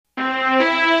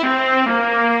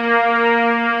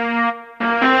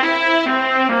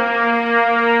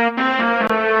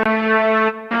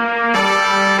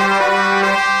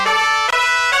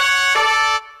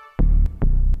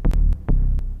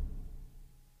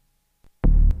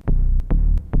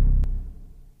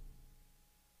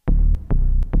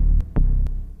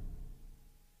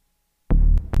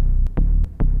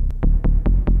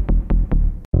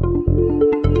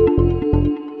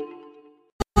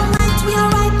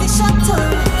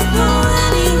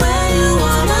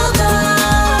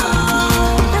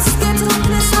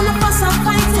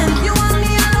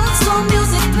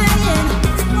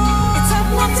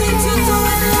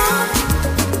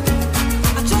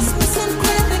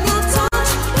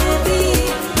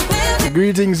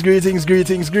Greetings, greetings,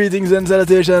 greetings, greetings and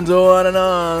salutations to one and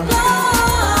all.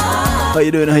 How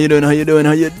you doing, how you doing, how you doing,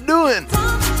 how you doing?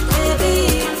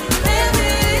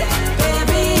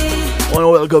 I want to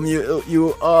welcome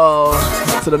you all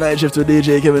to the night shift with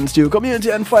DJ Kevin Stew Community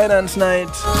and Finance Night.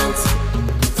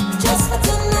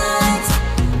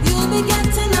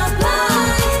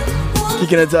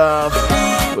 Kicking it off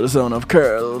with the sound of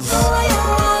Curls.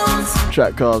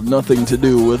 Track called Nothing to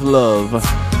Do with Love.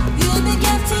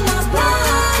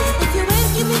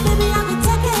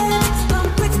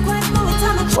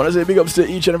 I want to say big ups to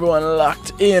each and everyone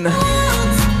locked in.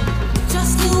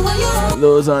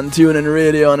 Those on TuneIn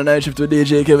Radio on the night shift with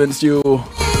DJ Kevin Stew.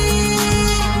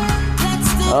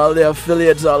 All the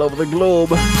affiliates all over the globe.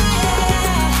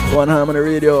 One Harmony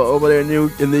Radio over there in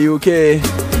the UK.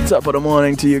 Top of the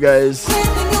morning to you guys.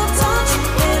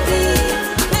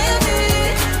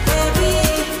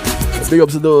 Big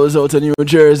ups to those out in New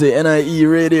Jersey, NIE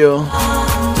Radio.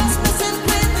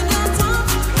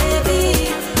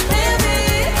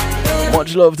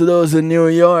 Much love to those in New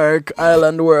York,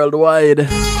 Ireland worldwide,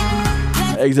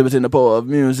 exhibiting the power of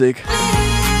music.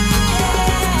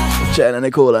 China,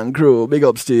 Nicole and crew, big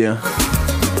ups to you.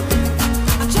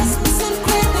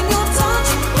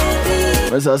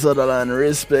 Mr. Sutherland,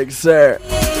 respect, sir.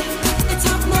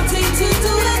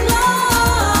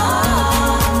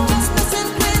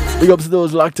 Big ups to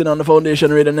those locked in on the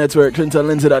Foundation Radio Network,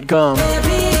 ClintonLindsay.com.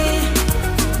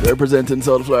 Representing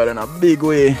South Florida in a big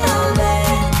way.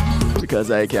 Because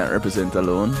I can't represent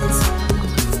alone.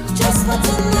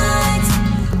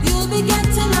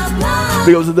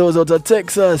 Big ups to those out of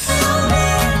Texas.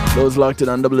 Those locked in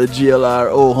on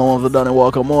WGLRO, home of the Donnie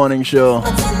Walker Morning Show.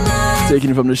 Taking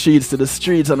you from the sheets to the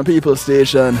streets on the People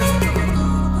Station.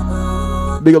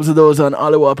 Big ups to those on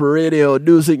Oliwap Radio,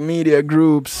 Dusick Media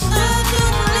Groups.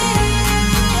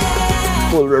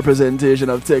 Full representation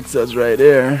of Texas right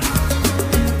there.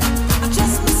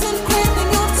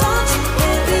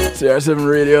 CR7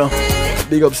 Radio,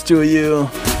 big ups to you.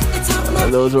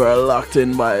 Those who are locked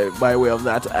in by way of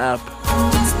that app.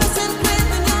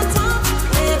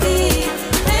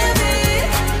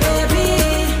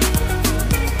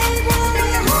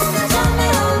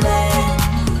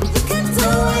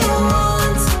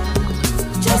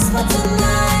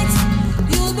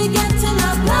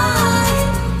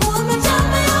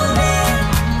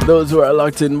 Those who are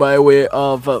locked in by way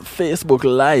of Facebook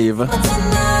Live.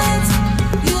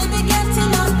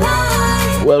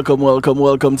 Welcome, welcome,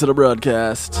 welcome to the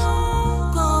broadcast.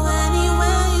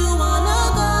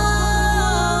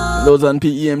 Those on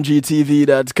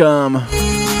PEMGTV.com.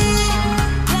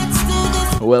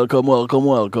 Welcome, welcome,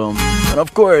 welcome. And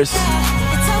of course,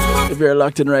 if you're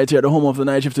locked in right here, the home of the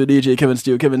night shift to DJ Kevin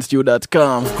Stew,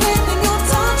 KevinStew.com.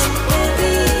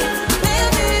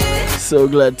 So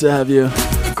glad to have you.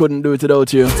 Couldn't do it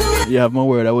without you. You have my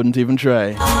word, I wouldn't even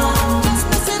try.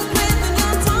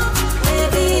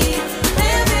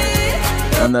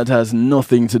 And that has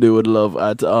nothing to do with love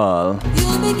at all. I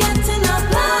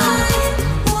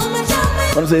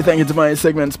want to say thank you to my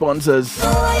segment sponsors.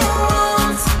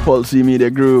 Pulse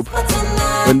Media Group.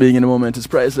 When being in the moment is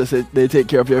priceless. They take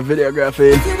care of your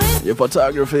videography, your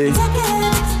photography,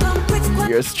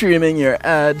 your streaming, your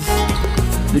ads.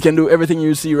 You can do everything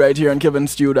you see right here on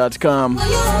KevinStew.com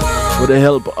with the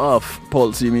help of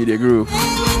Pulse Media Group.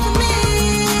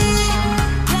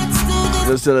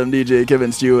 Just tell them DJ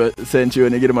Kevin Stew sent you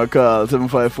and you give him a call.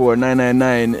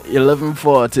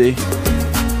 754-999-1140.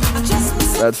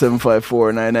 That's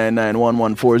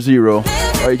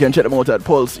 754-999-1140. Or you can check them out at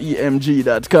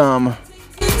pulseemg.com.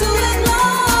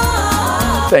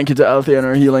 Thank you to Althea and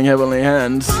her Healing Heavenly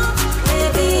Hands.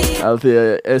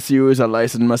 Althea SU is a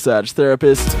licensed massage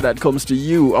therapist that comes to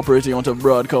you operating out of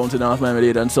Broad County, North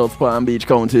Miami-Dade and South Palm Beach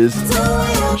counties.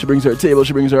 She brings her table,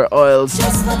 she brings her oils,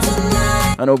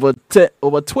 and over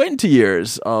 20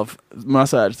 years of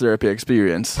massage therapy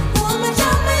experience.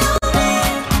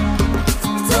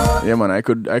 Yeah, man, I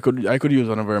could use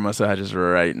one of her massages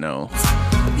right now.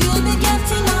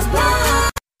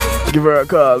 Give her a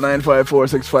call,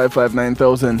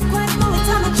 954-655-9000.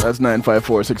 That's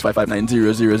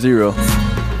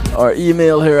 954-655-9000. Or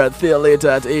email her at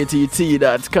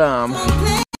thealata@att.com.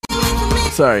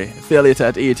 Sorry,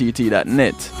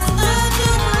 thealata@att.net.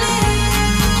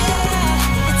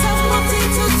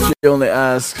 She only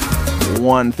asks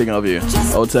one thing of you.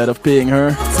 Outside of paying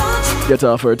her, get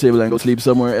off her table and go sleep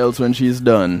somewhere else when she's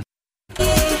done.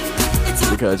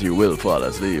 Because you will fall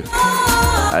asleep.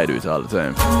 I do it all the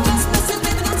time.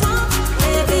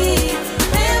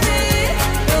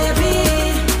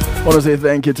 I want to say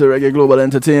thank you to Reggae Global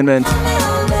Entertainment.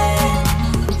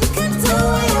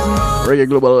 Reggae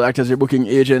Global will act as your booking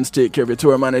agents, take care of your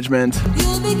tour management,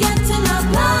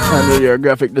 handle your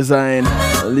graphic design,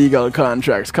 legal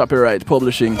contracts, copyright,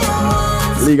 publishing,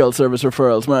 legal service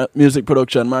referrals, music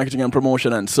production, marketing and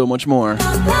promotion, and so much more.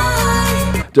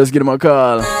 Just give them a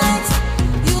call,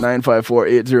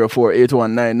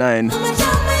 954-804-8199,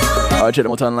 or check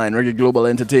them out online,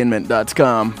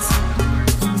 reggaeglobalentertainment.com.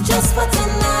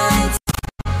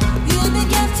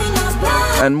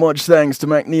 And much thanks to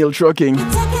McNeil Trucking.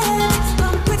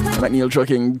 McNeil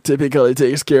Trucking typically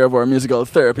takes care of our musical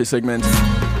therapy segment.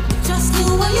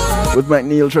 With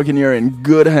McNeil Trucking, you're in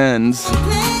good hands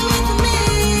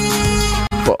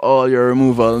for all your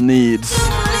removal needs.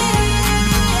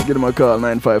 Give them a call,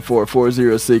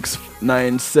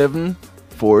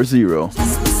 954-406-9740.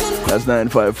 That's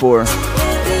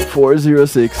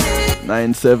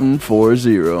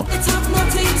 954-406-9740.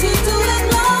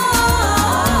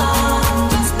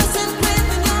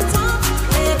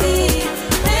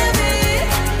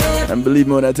 And believe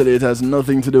me when I tell you, it has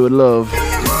nothing to do with love.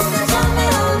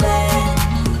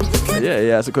 Yeah,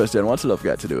 that's a question. What's love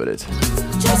got to do with it?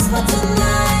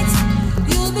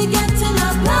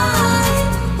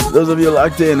 Those of you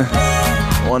locked in,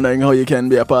 wondering how you can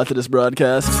be a part of this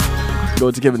broadcast,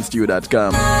 go to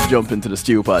kevinstew.com, jump into the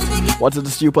stew pot. What's the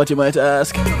stew pot, you might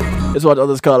ask? It's what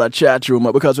others call a chat room,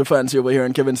 but because we're fancy over here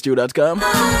on kevinstew.com,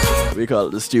 we call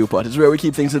it the stew pot. It's where we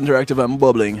keep things interactive and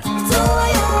bubbling.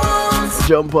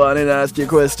 Jump on and ask your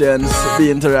questions, be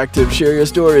interactive, share your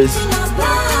stories.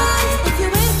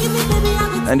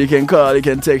 And you can call, you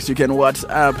can text, you can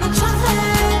WhatsApp.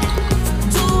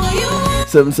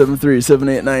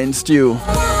 773-789-STEW.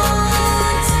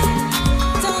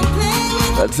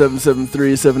 That's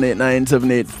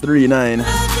 773-789-7839.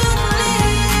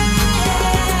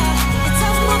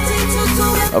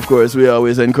 Of course, we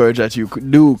always encourage that you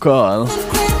do call.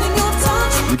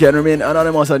 You can remain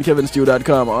anonymous on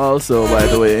kevinstew.com also, by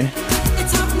the way.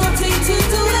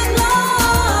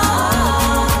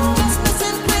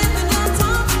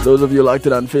 Those of you locked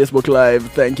in on Facebook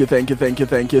Live, thank you.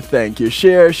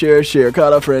 Share.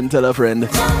 Call a friend, tell a friend.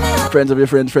 Friends of your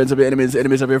friends, friends of your enemies,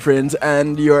 enemies of your friends,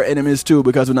 and your enemies too,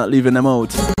 because we're not leaving them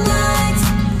out.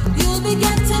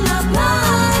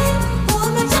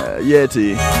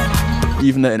 Yeti,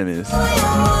 even the enemies.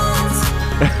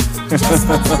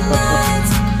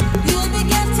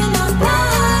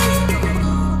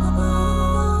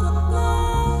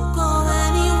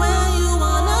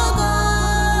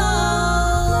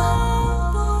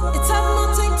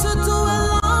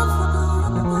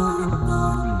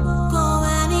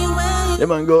 Yeah,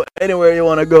 man, go anywhere you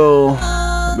want to go,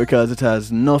 because it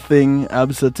has nothing,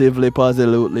 absolutely,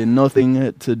 positively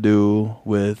nothing to do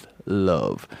with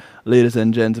love. Ladies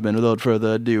and gentlemen, without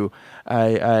further ado,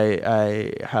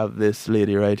 I have this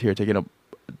lady right here taking up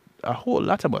a whole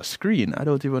lot of my screen. I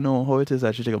don't even know how it is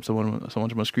that she take up so much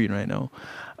of my screen right now.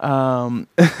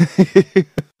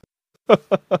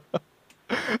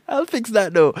 I'll fix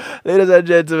that though, ladies and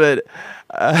gentlemen.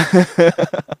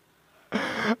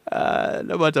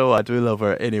 No matter what, we love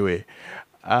her anyway.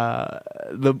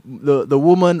 The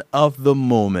woman of the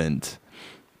moment.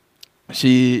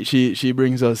 She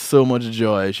brings us so much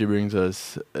joy. She brings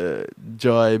us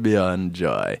joy beyond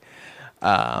joy.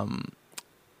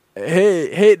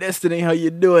 Hey Destiny, how you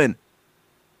doing?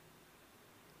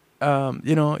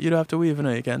 You don't have to wave,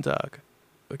 you can't talk.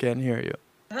 We can't hear you.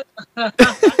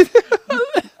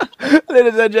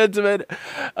 Ladies and gentlemen,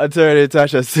 Attorney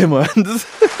Tasha Simmons.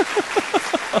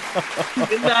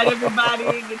 Good night, everybody.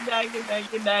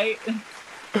 Good night.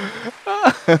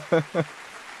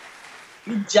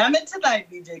 You jamming tonight,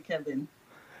 DJ Kevin.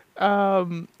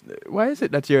 Why is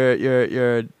it that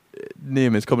your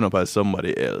name is coming up as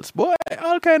somebody else? Boy,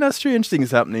 all kind of strange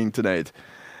things happening tonight.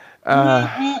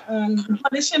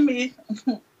 Punishing me.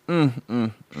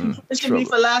 Punishing me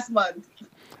for last month.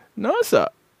 No, sir.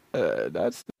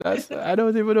 That's I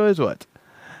don't even know is what.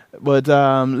 But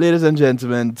ladies and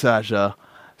gentlemen, Tasha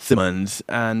Simmons,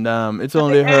 and it's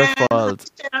only her fault.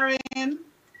 Sharon.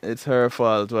 It's her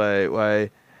fault why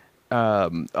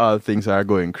all things are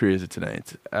going crazy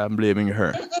tonight. I'm blaming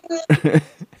her.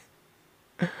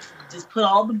 Just put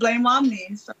all the blame on me.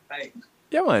 It's all right.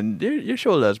 Yeah, man, your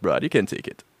shoulders broad. You can take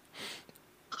it.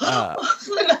 Not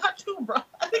too broad.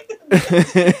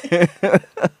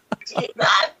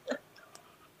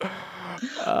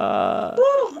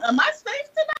 Am I safe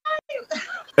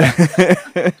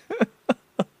tonight?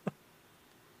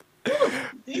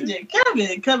 DJ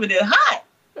Kevin coming in hot.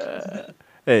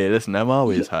 Hey, listen, I'm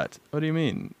always hot. What do you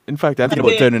mean? In fact, I'm thinking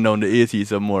about turning on the AC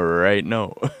some more right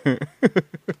now.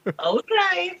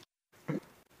 Okay.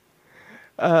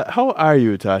 How are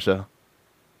you, Tasha?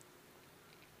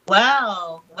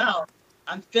 Well,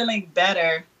 I'm feeling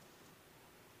better.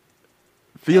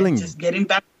 Feeling And just getting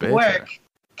back to better. work.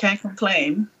 Can't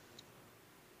complain.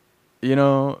 You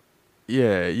know,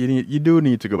 yeah, you do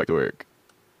need to go back to work.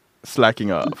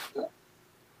 Slacking off.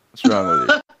 What's wrong with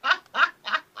you?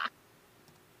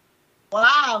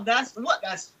 Wow, that's 2.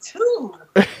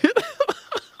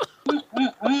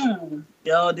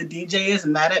 Yo, the DJ is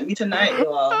mad at me tonight,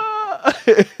 y'all.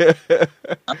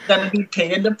 I'm gonna be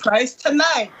paying the price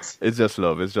tonight. It's just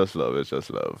love. It's just love. It's just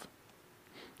love.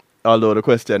 Although the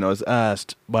question was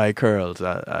asked by Curls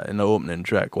in the opening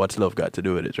track, what's love got to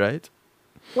do with it, right?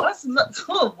 What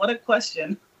a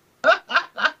question.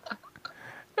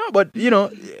 No, but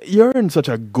you're in such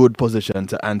a good position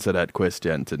to answer that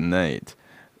question tonight,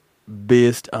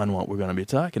 based on what we're going to be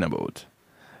talking about,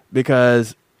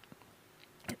 because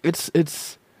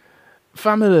it's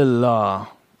family law,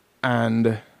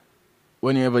 and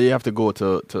whenever you have to go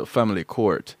to family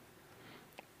court,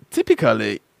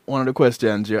 typically one of the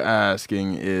questions you're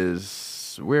asking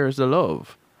is, where's the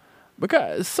love?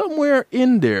 Because somewhere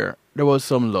in there was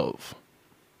some love.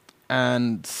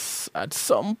 And at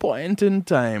some point in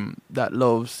time, that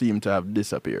love seemed to have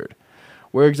disappeared.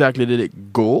 Where exactly did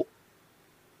it go?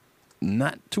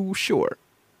 Not too sure.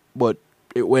 But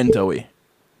it went away.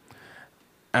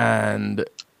 And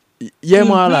yeah,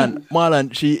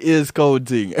 Marlon, she is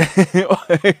counting. I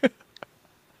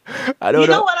don't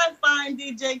know. What I find,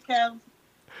 DJ Kev?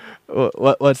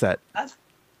 What's that? I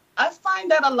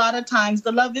find that a lot of times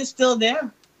the love is still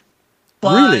there.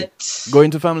 But really?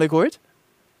 Going to family court?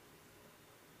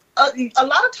 A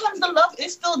lot of times the love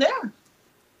is still there.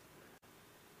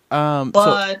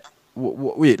 But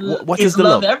wait, what is the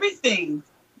love? Everything?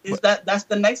 That's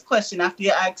the next question after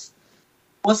you ask,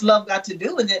 what's love got to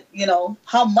do with it?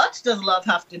 How much does love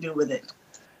have to do with it?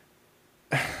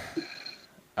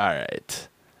 All right.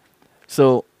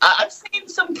 So I've seen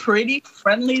some pretty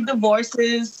friendly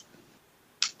divorces.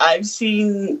 I've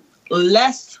seen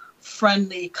less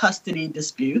friendly custody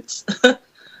disputes.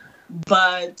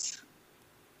 But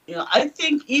I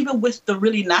think even with the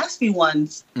really nasty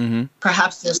ones,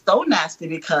 perhaps they're so nasty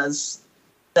because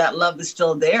that love is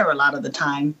still there a lot of the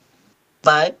time.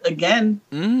 But again,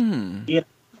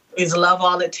 is love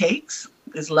all it takes?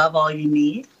 Is love all you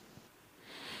need?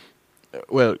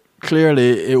 Well,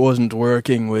 clearly it wasn't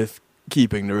working with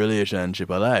keeping the relationship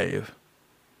alive.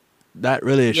 That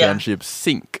relationship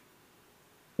sink.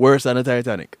 Worse than a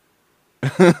Titanic.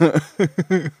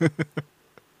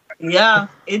 Yeah,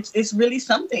 it's really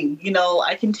something.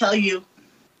 I can tell you,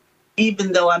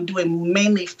 even though I'm doing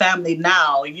mainly family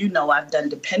now, I've done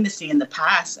dependency in the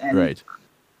past. And, right.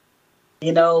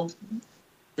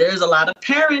 There's a lot of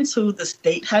parents who the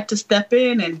state had to step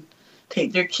in and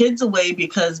take their kids away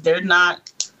because they're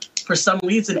not, for some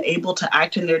reason, able to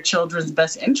act in their children's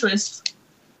best interests.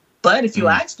 But if you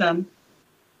ask them,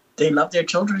 they love their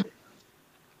children.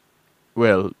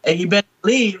 Well, and you better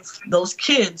believe those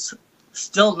kids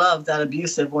still love that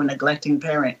abusive or neglecting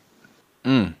parent.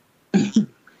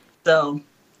 So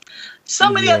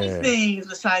many other things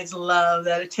besides love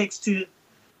that it takes to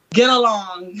get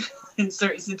along in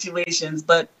certain situations.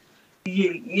 But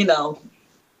I'd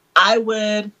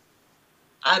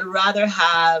rather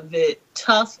have it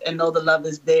tough and know the love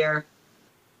is there.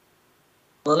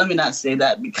 Well, let me not say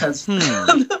that because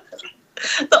the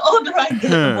older I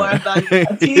get, the more I value my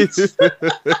peace.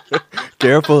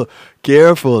 Careful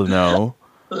now.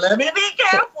 Let me be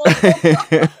careful.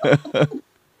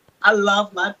 I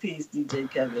love my peace,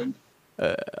 DJ Kevin.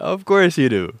 Of course you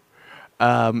do.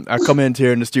 I comment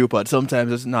here in the stew pot.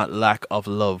 Sometimes it's not lack of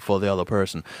love for the other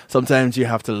person. Sometimes you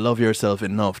have to love yourself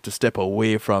enough to step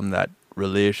away from that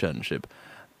relationship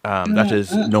that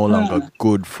is no longer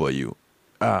good for you.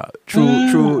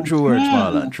 True words,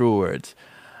 Marlon. True words.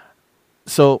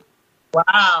 So.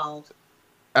 Wow.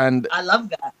 And I love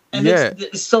that. And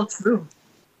it's so true.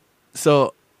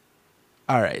 So,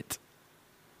 all right.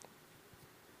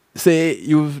 Say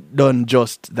you've done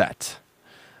just that.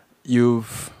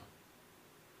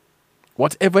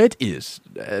 Whatever it is,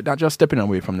 not just stepping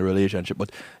away from the relationship,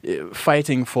 but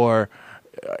fighting for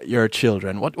your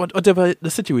children, whatever the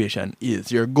situation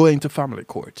is, you're going to family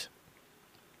court.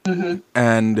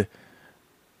 And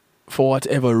for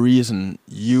whatever reason,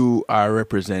 you are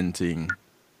represented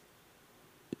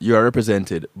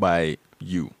by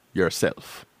you,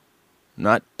 yourself.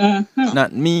 Not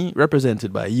me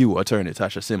represented by you, Attorney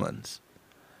Tasha Simmons,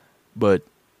 but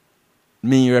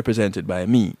me represented by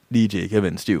me, DJ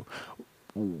Kevin Stew.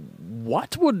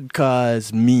 what would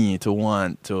cause me to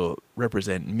want to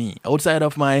represent me outside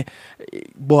of my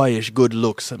boyish good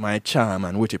looks, my charm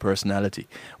and witty personality?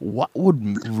 What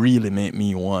would really make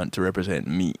me want to represent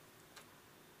me?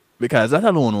 Because that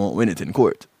alone won't win it in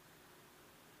court.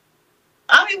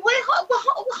 I mean, wait,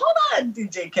 hold on,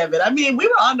 DJ Kevin. I mean, we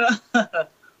were on a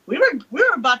we were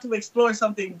about to explore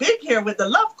something big here with the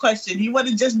love question. You want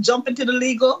to just jump into the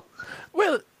legal?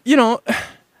 Well, you know.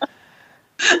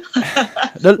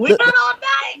 We got all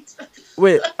night.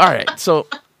 Wait, all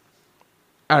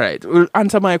right. We'll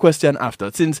answer my question after.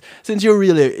 Since you're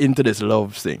really into this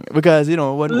love thing, because you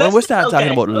know when we start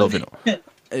talking about love, you know,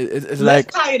 it's like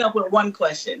let's tie it up with one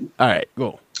question. All right,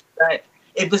 go. Right.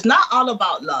 If it's not all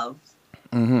about love,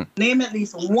 name at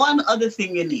least one other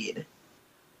thing you need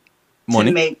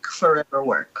money to make forever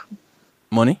work.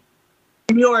 Money.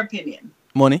 In your opinion.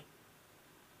 Money.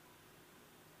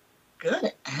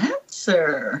 Good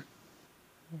answer.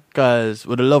 Because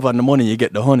with the love and the money, you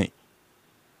get the honey.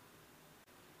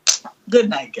 Good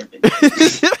night, Kevin. But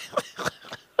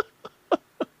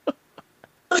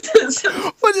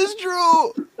it's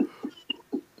true.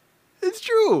 It's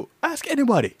true. Ask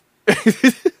anybody.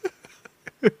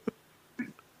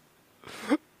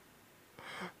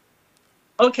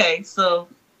 Okay, so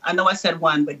I know I said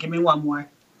one, but give me one more.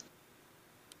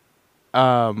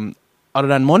 Other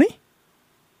than money?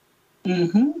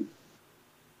 Mm-hmm.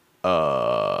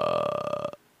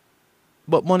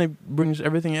 But money brings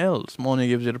everything else. Money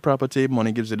gives you the property.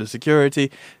 Money gives you the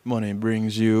security. Money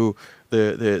brings you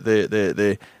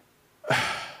the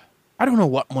I don't know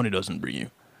what money doesn't bring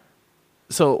you.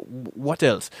 So what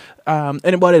else?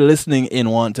 Anybody listening in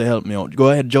want to help me out? Go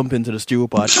ahead, jump into the Stew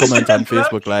Pod, comment on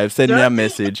Facebook Live, send me a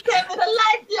message. Send me the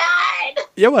lifeline.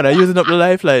 Yeah, man, I'm using up the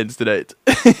lifelines tonight.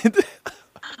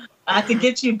 I have to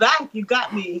get you back. You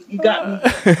got me. You got me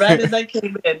right as I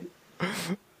came in.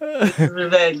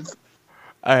 Revenge.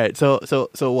 All right. So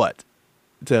what?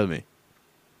 Tell me.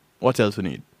 What else we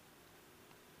need?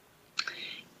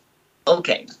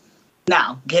 Okay.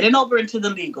 Now, getting over into the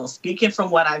legal, speaking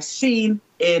from what I've seen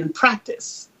in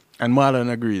practice. And Marlon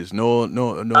agrees. No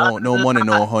money,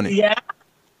 no honey. Yeah.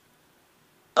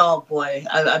 Oh boy,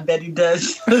 I bet he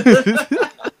does.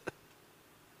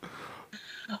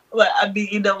 But I mean,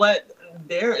 you know what?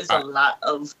 There is a lot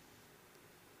of.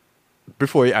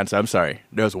 Before you answer, I'm sorry.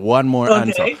 There's one more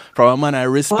answer from a man I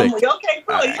respect. Okay,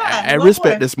 cool. Yeah, I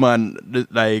respect this man.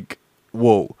 Like,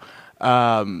 whoa.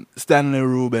 Stanley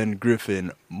Ruben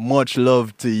Griffin, much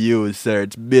love to you, sir.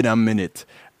 It's been a minute.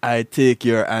 I take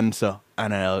your answer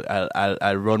and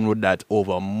I'll run with that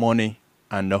over money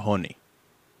and the honey.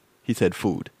 He said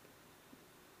food.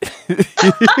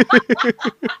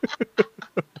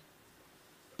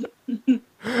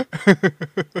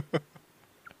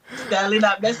 Stanley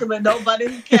not messing with nobody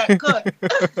who can't cook.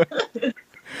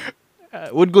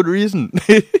 With good reason.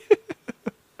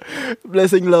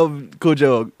 Blessing, love,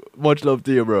 Kojo. Much love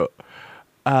to you, bro.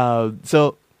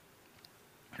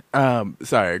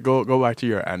 Sorry. Go back to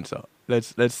your answer.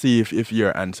 Let's see if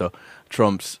your answer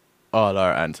trumps all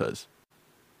our answers.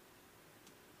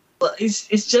 Well, it's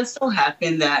just so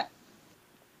happened that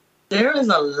there is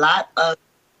a lot of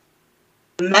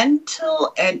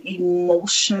mental and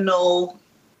emotional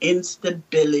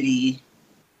instability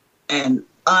and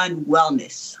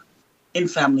unwellness in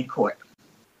family court.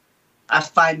 I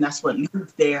find that's what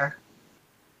leads there.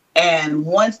 And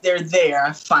once they're there,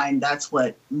 I find that's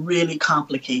what really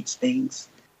complicates things.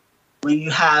 When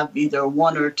you have either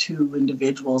one or two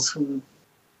individuals who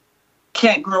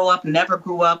can't grow up, never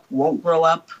grew up, won't grow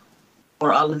up,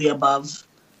 or all of the above,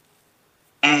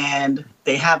 and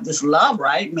they have this love,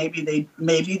 right? Maybe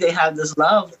they have this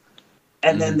love,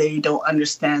 and then they don't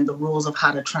understand the rules of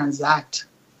how to transact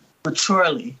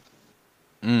maturely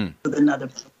with another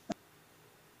person.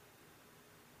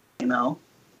 You know?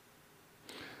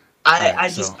 I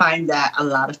just find that a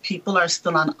lot of people are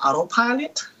still on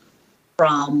autopilot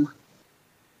from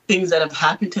things that have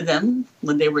happened to them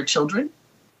when they were children.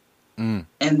 And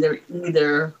they're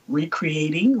either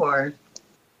recreating or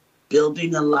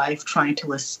building a life trying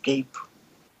to escape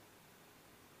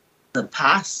the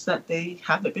past that they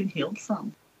haven't been healed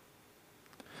from.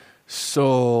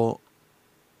 So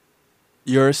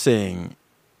you're saying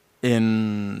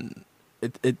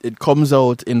it comes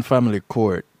out in family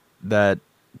court that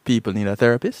people need a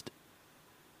therapist?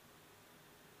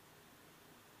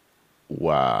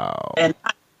 Wow. And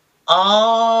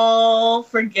all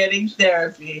for getting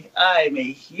therapy. I'm a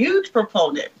huge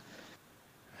proponent.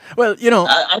 Well, you know,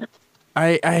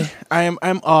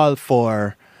 I'm all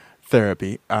for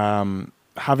therapy.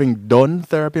 Having done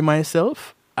therapy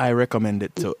myself, I recommend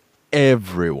it to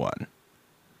everyone.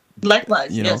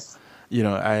 Likewise, You know, yes.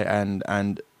 I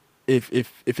and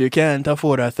if you can't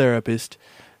afford a therapist,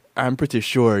 I'm pretty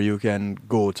sure you can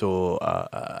go to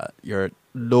your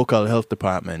local health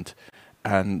department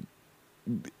and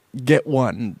get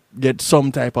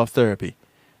some type of therapy,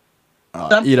 either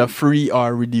Something. free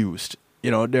or reduced.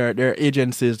 There are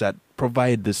agencies that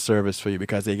provide this service for you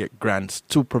because they get grants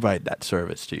to provide that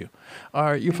service to you,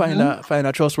 or you Hmm. find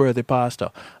a trustworthy pastor,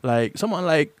 like someone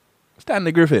like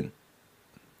Stanley Griffin.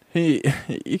 He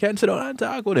you can sit down and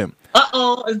talk with him.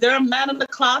 Uh-oh, is there a man in the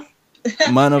cloth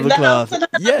Man of in the the house cloth. tonight?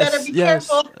 I better Yes, be yes.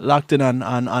 careful. Locked in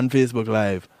on Facebook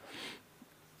Live.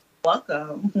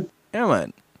 Welcome. Yeah,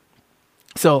 man.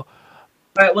 So All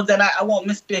right, well then I won't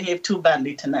misbehave too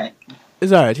badly tonight.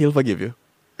 it's alright, he'll forgive you.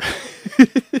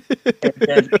 Good,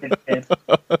 good, good, good.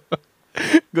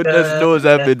 Goodness Good, knows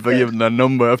I've good, been good. forgiven a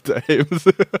number of times.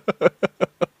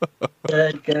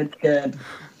 Good, good, good.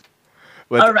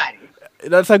 But All righty.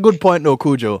 that's a good point though,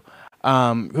 Cujo.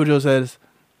 Cujo says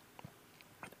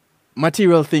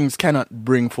material things cannot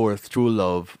bring forth true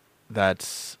love.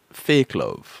 That's fake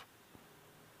love.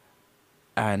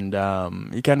 And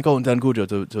you can count on Cujo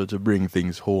to bring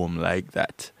things home like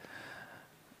that.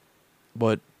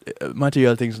 But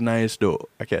material things nice though.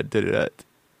 I can't tell you that.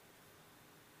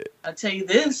 I'll tell you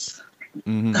this.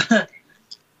 Hmm.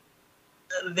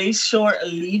 They sure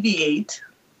alleviate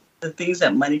the things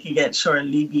that money can get, sure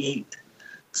alleviate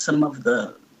some of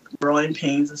the growing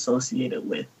pains associated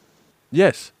with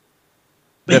Yes,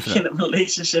 making a definitely.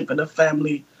 relationship and a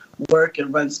family work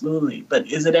and run smoothly.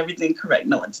 But is it everything correct?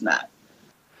 No, it's not.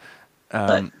 But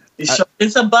Um, it's, at, sure,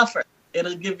 it's a buffer.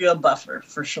 It'll give you a buffer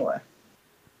for sure.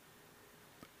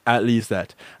 at least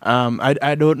that.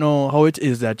 I don't know how it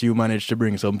is that you manage to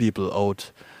bring some people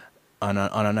out on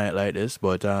a night like this,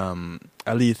 but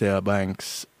Alethea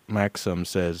Banks Maxim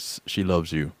says she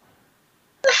loves you.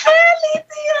 Hey,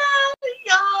 Lethea!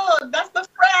 Yo, that's my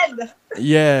friend.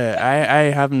 Yeah, I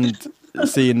haven't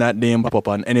seen that name pop up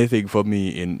on anything for me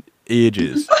in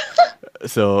ages.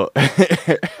 So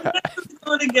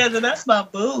Put together. That's my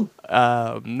boo.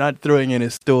 not throwing any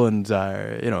stones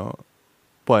or,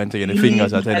 pointing any You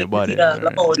fingers leave at my anybody. Lethea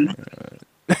alone.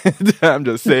 I'm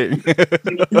just saying.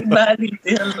 You leave my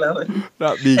Lethea alone.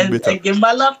 Not being bitter. And give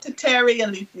my love to Terry,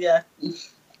 Alethea.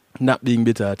 Not being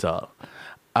bitter at all.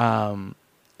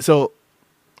 So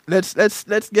let's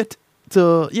get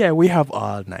to, yeah, we have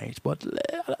all night, but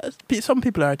some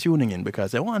people are tuning in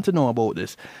because they want to know about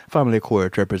this family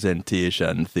court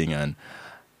representation thing, and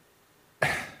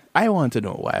I want to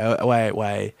know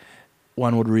why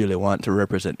one would really want to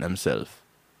represent themselves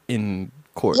in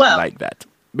court Well, like that,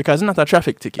 because it's not a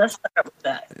traffic ticket. let's start with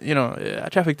that. A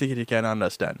traffic ticket you can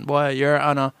understand. Boy, you're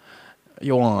on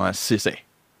you want a sissy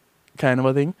kind of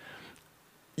a thing.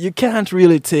 You can't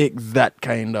really take that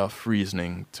kind of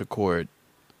reasoning to court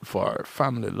for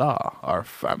family law or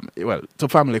to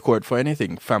family court for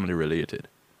anything family related.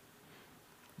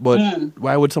 But Mm.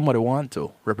 why would somebody want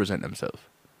to represent themselves?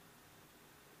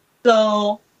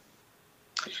 So,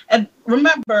 and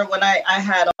remember when I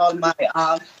had on my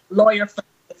lawyer friend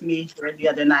with me here the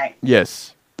other night,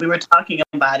 Yes. we were talking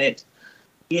about it.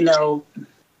 You know,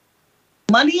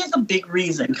 money is a big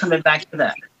reason, coming back to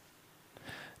that.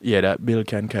 Yeah, that bill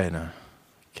can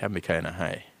be kind of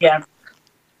high. Yeah,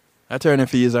 Attorney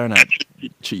fees are not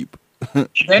cheap.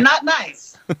 they're not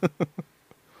nice.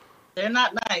 They're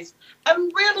not nice.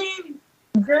 And really,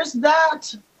 there's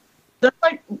that. That's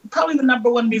like probably the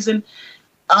number one reason.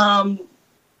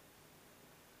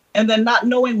 And then not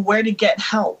knowing where to get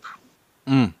help.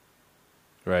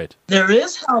 Right. There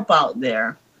is help out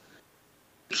there.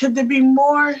 Could there be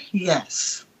more?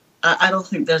 Yes. I don't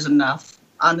think there's enough,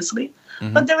 honestly.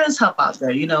 Mhm. But there is help out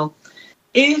there. You know,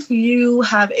 if you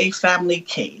have a family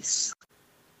case,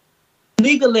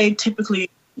 legal aid typically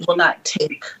will not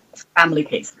take family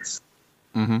cases.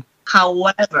 Mm-hmm.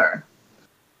 However,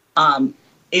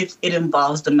 if it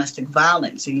involves domestic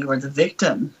violence and you are the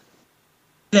victim,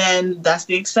 then that's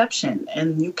the exception,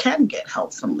 and you can get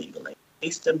help from legal aid, at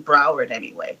least in Broward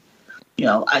anyway. You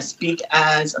know, I speak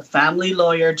as a family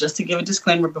lawyer. Just to give a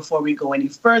disclaimer before we go any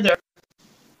further,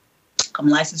 I'm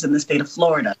licensed in the state of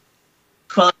Florida.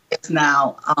 12 years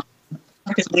now.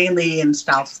 It's mainly in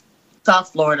South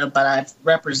Florida, but I've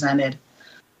represented.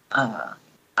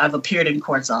 I've appeared in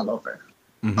courts all over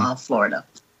Florida,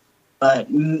 but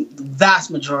vast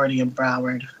majority in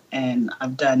Broward, and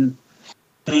I've done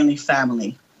mainly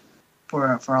family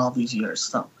for all these years.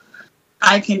 So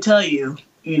I can tell you,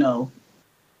 you know,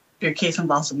 if your case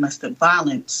involves domestic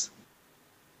violence,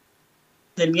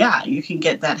 then yeah, you can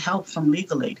get that help from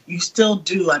legal aid. You still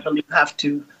do, I believe, have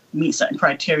to meet certain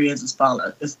criteria as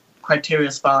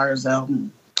far as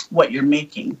what you're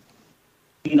making.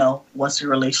 You know, what's your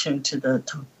relation to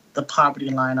the poverty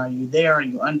line? Are you there? Are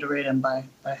you under it? And by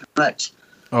how much?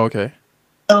 Okay.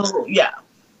 So, yeah.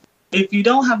 If you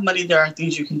don't have money, there are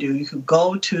things you can do. You can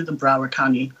go to the Broward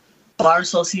County Bar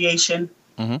Association.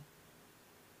 Mm-hmm.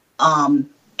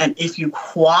 And if you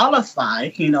qualify,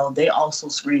 you know, they also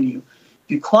screen you. If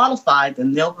you qualify,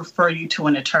 then they'll refer you to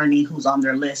an attorney who's on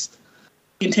their list.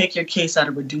 You can take your case at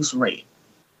a reduced rate.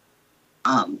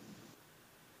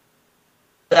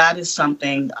 That is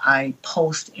something I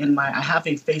post I have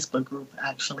a Facebook group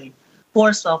actually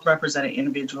for self-represented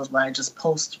individuals where I just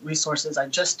post resources. I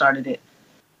just started it,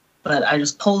 but I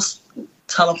just post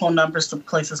telephone numbers to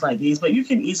places like these, but you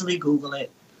can easily Google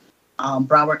it.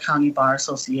 Broward County Bar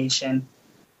Association,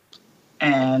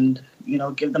 and, you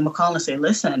know, give them a call and say,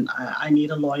 listen, I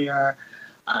need a lawyer.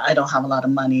 I don't have a lot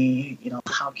of money. You know,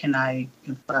 how can I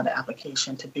fill out an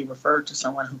application to be referred to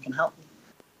someone who can help me?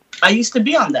 I used to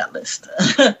be on that list,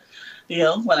 you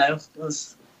know, when I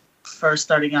was first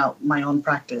starting out my own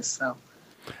practice. So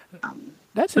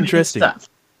that's interesting.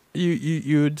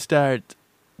 You'd start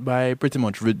by pretty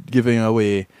much giving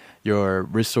away your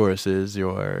resources,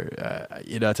 your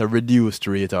at a reduced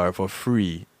rate or for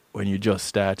free when you're just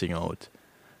starting out,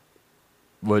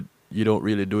 but you don't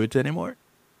really do it anymore?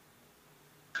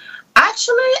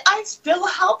 Actually, I still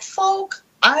help folk.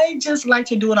 I just like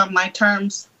to do it on my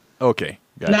terms. Okay,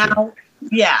 gotcha. Now,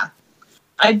 yeah,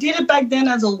 I did it back then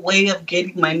as a way of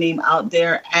getting my name out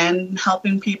there and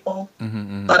helping people.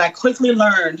 Mm-hmm. But I quickly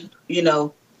learned, you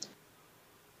know,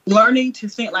 learning to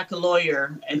think like a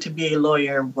lawyer and to be a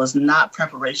lawyer was not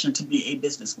preparation to be a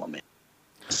businesswoman.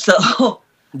 So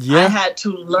I had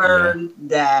to learn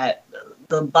that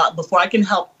before I can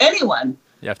help anyone,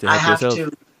 you have to help yourself.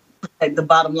 To protect the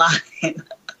bottom line.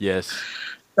 Yes.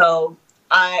 So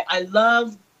I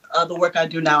love the work I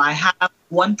do now. I have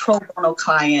one pro bono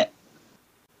client.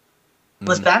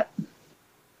 What's that?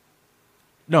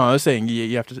 No, I was saying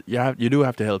you do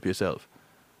have to help yourself.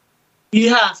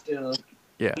 You have to.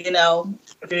 Yeah. You know,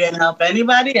 if you didn't help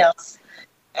anybody else.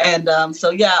 And so,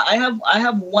 yeah, I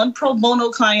have one pro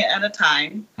bono client at a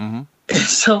time. Mm-hmm.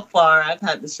 So far, I've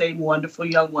had the same wonderful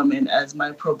young woman as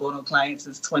my pro bono client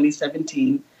since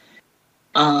 2017.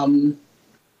 And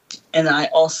I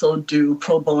also do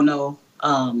pro bono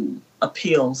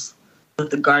appeals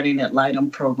with the Guardian Ad Litem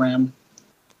program.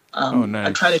 Nice.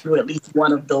 I try to do at least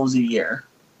one of those a year.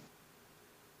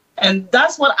 And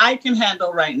that's what I can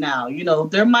handle right now. You know,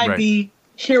 there might be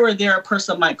here or there a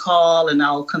person might call and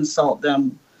I'll consult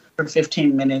them for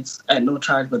 15 minutes at no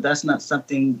charge, but that's not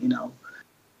something, you know.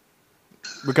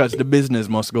 Because the business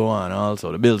must go on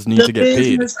also. The bills need to get paid.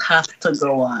 The business has to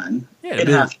go on. Yeah, it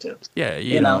has to. Yeah,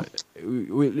 you know.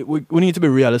 We need to be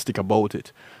realistic about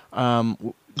it.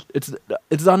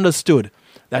 It's understood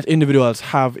that individuals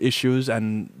have issues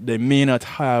and they may not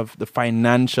have the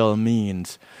financial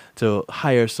means to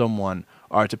hire someone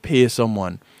or to pay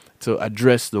someone to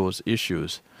address those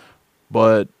issues.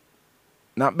 But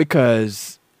not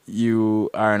because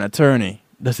you are an attorney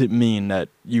does it mean that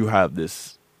you have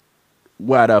this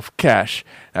wad of cash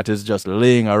that is just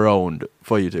laying around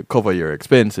for you to cover your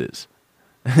expenses.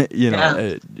 You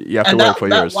know, you have to work for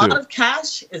yours too. That wad of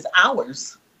cash is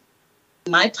ours.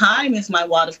 My time is my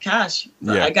wad of cash.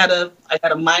 Yeah. I gotta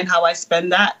mind how I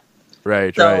spend that.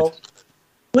 Right, so,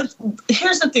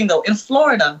 here's the thing though, in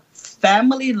Florida,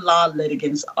 family law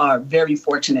litigants are very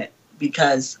fortunate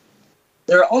because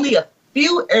there are only a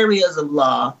few areas of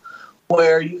law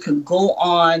where you can go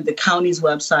on the county's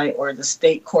website or the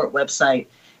state court website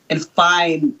and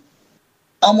find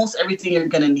almost everything you're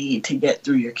going to need to get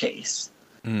through your case.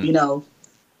 You know,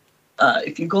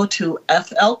 if you go to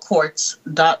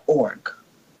flcourts.org,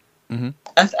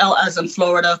 FL as in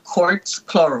Florida, courts,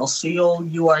 plural,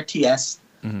 COURTS.org,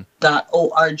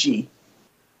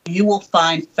 you will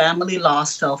find family law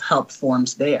self-help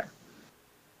forms there.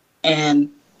 And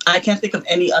I can't think of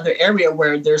any other area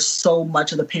where there's so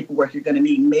much of the paperwork you're going to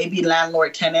need. Maybe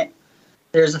landlord-tenant,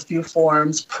 there's a few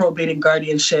forms. Probate and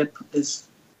guardianship is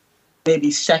maybe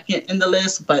second in the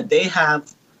list, but they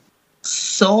have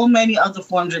so many other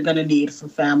forms you're going to need for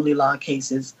family law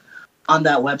cases on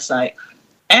that website.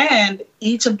 And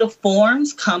each of the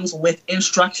forms comes with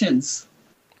instructions.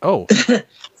 Oh.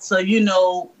 So you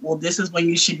know, well, this is when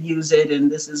you should use it,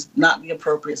 and this is not the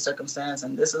appropriate circumstance,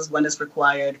 and this is when it's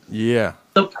required. Yeah.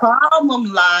 The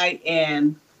problem lies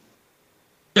in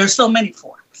there's so many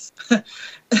forms.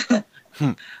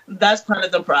 That's part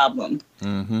of the problem.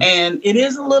 And it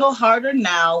is a little harder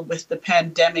now with the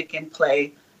pandemic in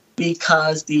play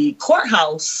because the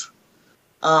courthouse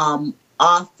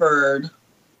offered,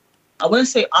 I wouldn't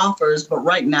say offers, but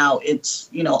right now it's,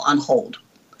 you know, on hold.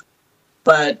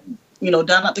 But,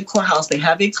 down at the courthouse, they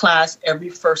have a class every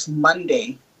first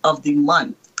Monday of the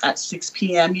month at 6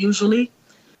 p.m. usually,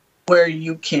 where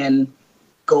you can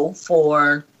go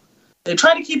for, they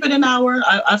try to keep it an hour.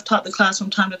 I've taught the class from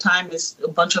time to time. It's a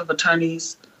bunch of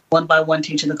attorneys, one by one,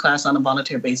 teaching the class on a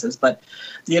volunteer basis. But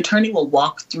the attorney will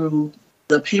walk through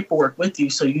the paperwork with you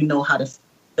so you know how to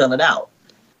fill it out.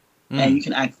 And you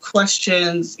can ask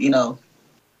questions,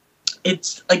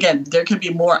 It's, again, there can be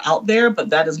more out there, but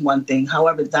that is one thing.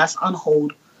 However, that's on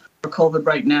hold for COVID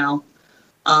right now.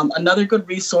 Another good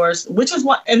resource, this is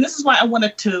why I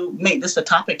wanted to make this a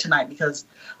topic tonight, because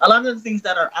a lot of the things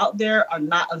that are out there are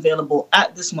not available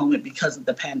at this moment because of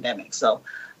the pandemic. So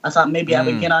I thought maybe I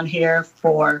would get on here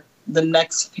for the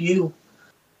next few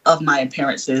of my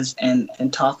appearances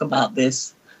and talk about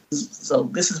this. So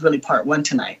this is really part one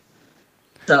tonight.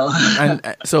 So and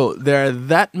so there are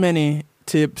that many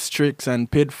tips, tricks, and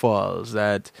pitfalls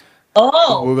that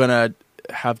we're gonna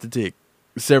have to take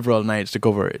several nights to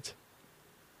cover it.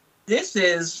 This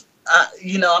is,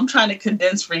 I'm trying to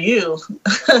condense for you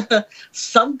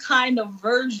some kind of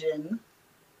version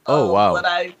of what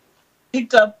I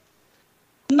picked up.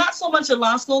 Not so much in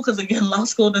law school, because again, law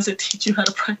school doesn't teach you how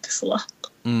to practice law.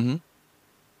 Mm-hmm.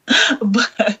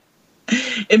 But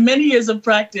in many years of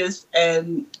practice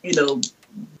and,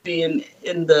 being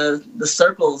in the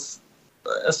circles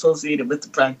associated with the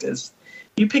practice,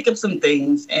 you pick up some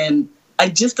things, and I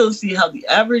just don't see how the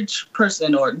average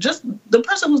person, or just the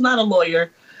person who's not a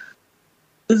lawyer,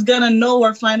 is going to know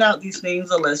or find out these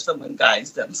things unless someone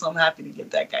guides them. So I'm happy to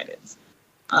get that guidance.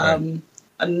 Right.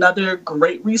 Another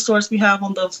great resource we have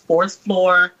on the 4th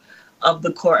floor of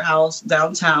the courthouse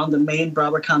downtown, the main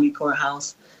Broward County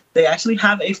Courthouse, they actually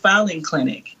have a filing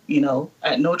clinic.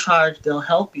 At no charge, they'll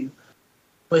help you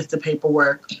with the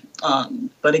paperwork.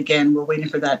 But again, we're waiting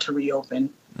for that to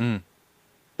reopen.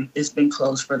 It's been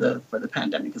closed for the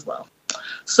pandemic as well.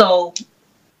 So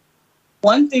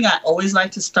one thing I always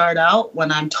like to start out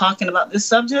when I'm talking about this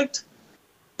subject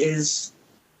is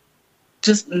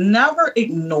just never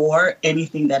ignore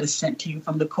anything that is sent to you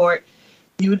from the court.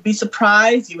 You would be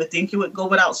surprised. You would think it would go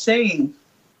without saying,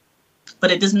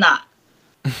 but it does not.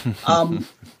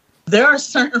 There are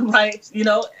certain rights,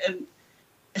 and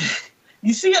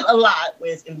you see it a lot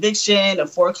with eviction or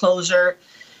foreclosure.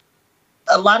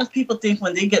 A lot of people think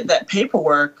when they get that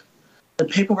paperwork, the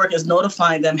paperwork is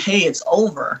notifying them, hey, it's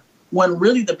over, when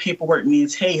really the paperwork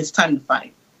means, hey, it's time to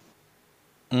fight.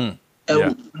 And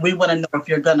we want to know if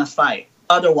you're going to fight.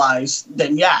 Otherwise,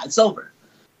 then it's over.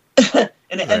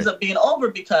 And it ends up being over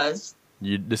because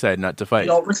you decide not to fight.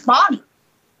 You don't respond.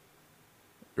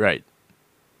 Right.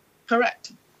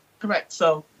 Correct.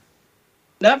 So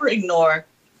never ignore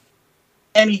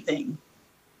anything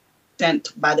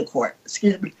sent by the court.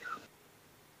 Excuse me.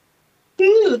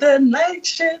 Ooh, the night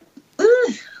shift.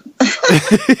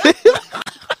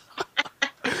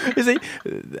 You see,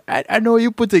 I know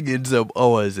you're putting in some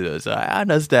hours, so I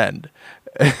understand.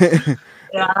 I've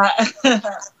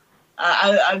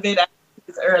been at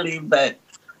this early, but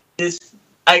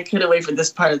I couldn't wait for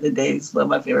this part of the day. It's one of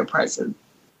my favorite parts of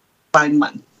my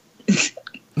month.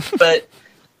 But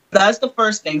that's the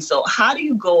first thing. So how do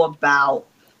you go about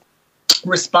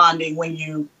responding when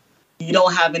you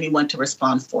don't have anyone to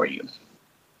respond for you?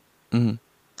 Mm-hmm.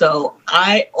 So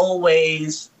I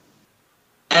always,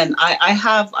 and I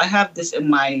have this in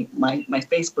my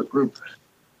Facebook group.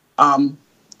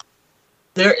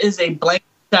 There is a blank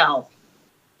cell.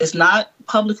 It's not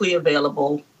publicly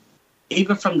available,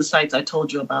 even from the sites I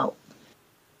told you about.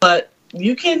 But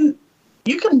you can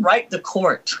write the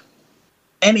court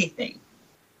anything.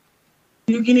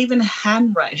 You can even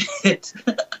handwrite it.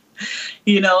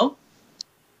 The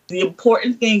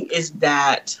important thing is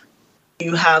that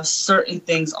you have certain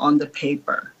things on the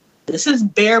paper. This is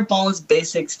bare bones,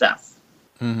 basic stuff.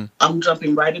 Mm-hmm. I'm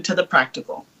jumping right into the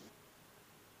practical.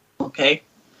 Okay?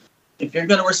 If you're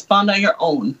going to respond on your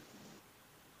own,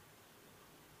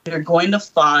 you're going to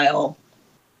file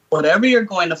whatever you're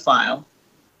going to file.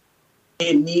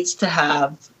 It needs to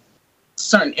have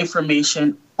certain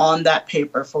information on that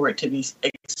paper for it to be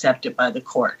accepted by the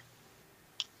court.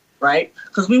 Right?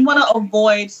 Because we want to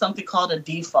avoid something called a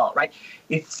default, right?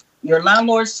 If your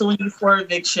landlord's suing you for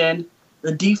eviction,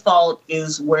 the default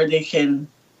is where they can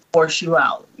force you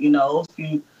out. If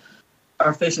you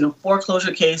are facing a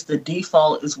foreclosure case, the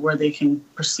default is where they can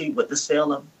proceed with the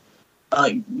sale of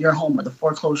your home or the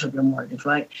foreclosure of your mortgage,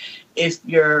 right? If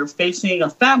you're facing a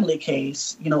family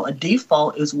case, a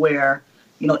default is where,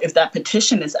 if that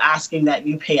petition is asking that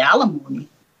you pay alimony,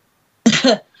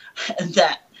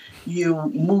 that you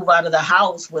move out of the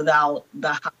house without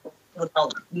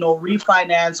no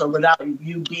refinance or without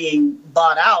you being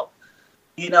bought out,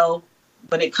 You know,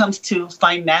 when it comes to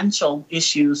financial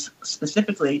issues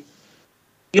specifically,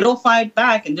 you don't fight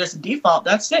back and just default.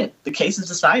 That's it. The case is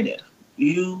decided.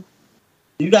 You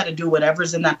got to do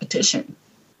whatever's in that petition.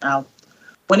 Now,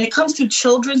 when it comes to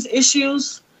children's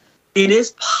issues, it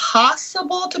is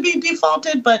possible to be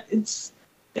defaulted, but it's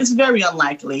very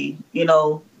unlikely. You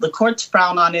know, the courts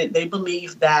frown on it. They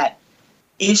believe that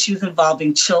issues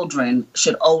involving children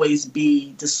should always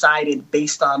be decided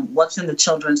based on what's in the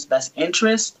children's best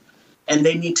interest, and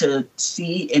they need to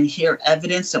see and hear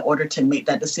evidence in order to make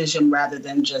that decision rather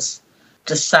than just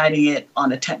deciding it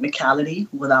on a technicality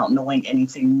without knowing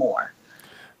anything more.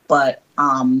 But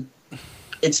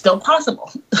it's still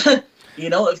possible. You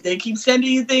know, if they keep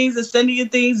sending you things,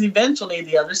 eventually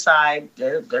the other side,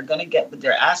 they're going to get what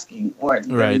they're asking. Or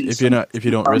right, if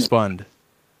you don't respond.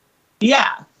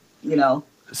 Yeah, you know.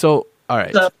 So, all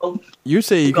right. So, you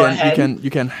say you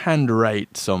can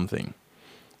handwrite something,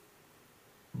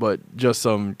 but just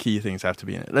some key things have to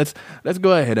be in it. Let's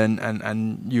go ahead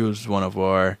and use one of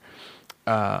our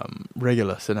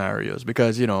regular scenarios,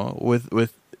 because, you know,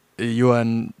 with you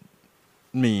and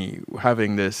me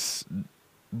having this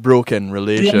broken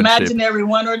relationship. The imaginary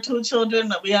one or two children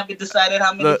that we haven't decided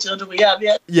how many children we have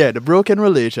yet. Yeah, the broken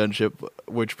relationship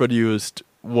which produced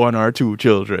one or two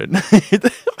children.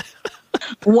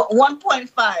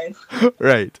 1.5.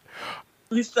 Right.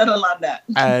 We settle on that.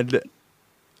 And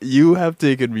you have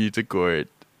taken me to court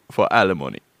for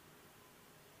alimony.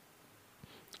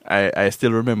 I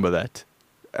still remember that,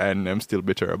 and I'm still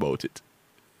bitter about it.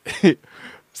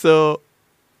 So,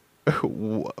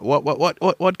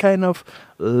 what kind of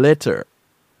letter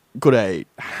could I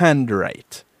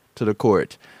handwrite to the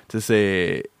court to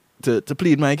say to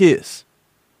plead my case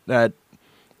that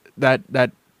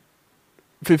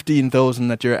 15,000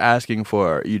 that you're asking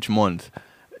for each month,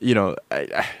 you know,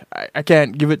 I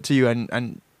can't give it to you,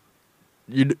 and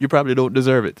you probably don't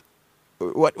deserve it.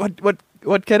 What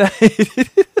can I?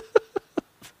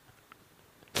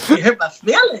 You hurt my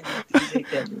feelings.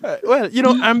 Well, you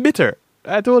know, I'm bitter.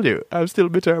 I told you, I'm still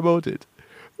bitter about it.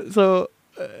 So,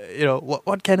 you know,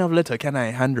 what kind of letter can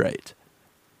I handwrite?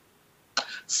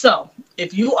 So,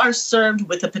 if you are served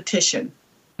with a petition,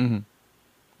 mm-hmm.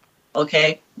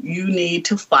 Okay, you need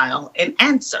to file an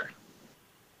answer.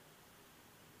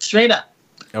 Straight up.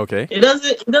 Okay. It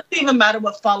doesn't even matter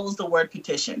what follows the word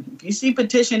petition. If you see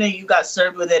petition and you got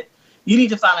served with it, you need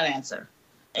to file an answer.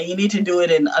 And you need to do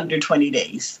it in under 20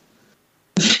 days.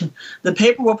 The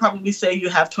paper will probably say you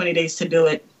have 20 days to do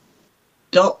it.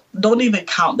 Don't even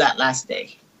count that last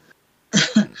day.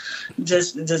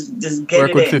 just get Work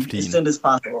it with in 15. as soon as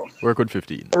possible. Work with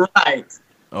 15. Right.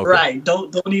 Okay. Right.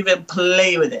 Don't even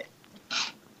play with it.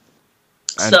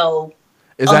 And so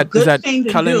is that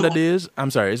calendar days? I'm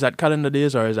sorry, is that calendar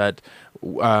days or is that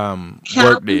work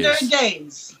days? Calendar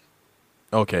days.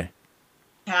 Okay.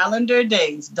 Calendar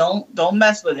days. Don't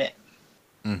mess with it.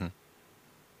 Mm-hmm.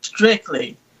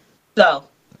 Strictly. So,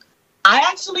 I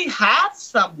actually had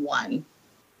someone.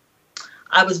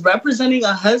 I was representing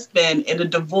a husband in a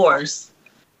divorce,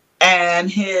 and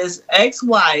his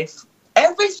ex-wife,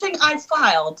 everything I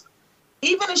filed,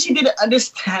 even if she didn't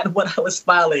understand what I was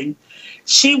filing,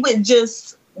 she would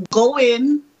just go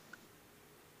in,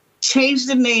 change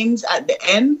the names at the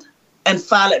end, and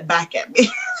file it back at me.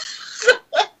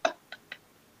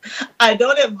 I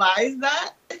don't advise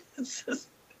that.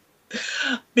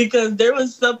 Because there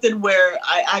was something where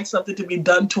I asked something to be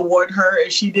done toward her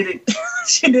and she didn't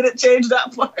change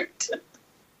that part.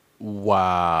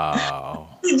 Wow.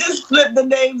 She just flipped the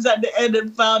names at the end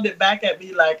and found it back at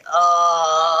me like,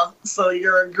 so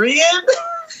you're agreeing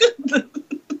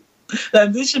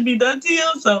that this should be done to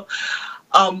you? So,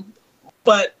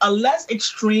 but a less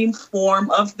extreme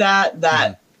form of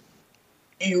that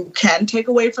you can take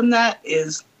away from that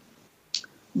is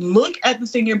look at the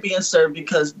thing you're being served,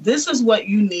 because this is what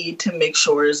you need to make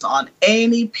sure is on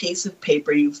any piece of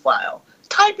paper you file.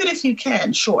 Type it if you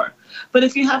can, sure. But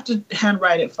if you have to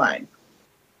handwrite it, fine.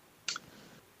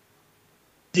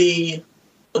 The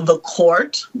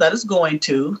court that is going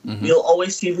to, mm-hmm. you'll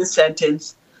always see the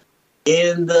sentence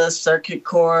in the circuit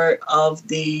court of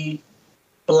the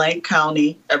blank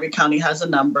county. Every county has a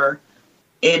number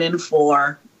in and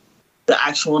for the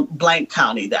actual blank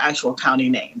county, the actual county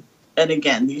name. And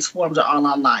again, these forms are all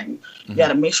online. Mm-hmm. You got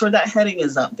to make sure that heading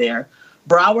is up there.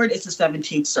 Broward is the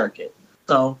 17th Circuit.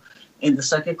 So in the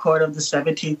Circuit Court of the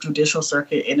 17th Judicial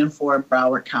Circuit in and for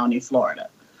Broward County, Florida.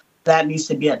 That needs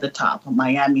to be at the top.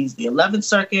 Miami is the 11th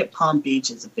Circuit. Palm Beach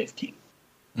is the 15th.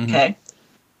 Mm-hmm. Okay?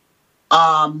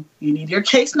 You need your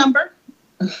case number.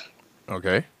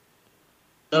 Okay.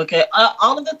 Okay.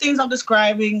 All of the things I'm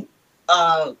describing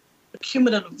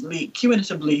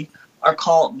cumulatively are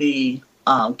called the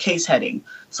case heading.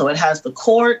 So it has the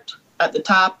court at the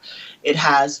top, it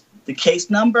has the case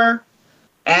number,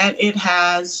 and it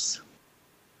has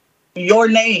your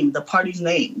name, the party's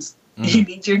names. You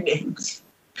need your names.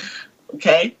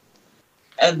 Okay?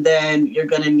 And then you're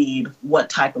going to need what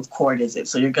type of court is it.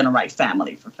 So you're going to write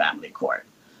family for family court.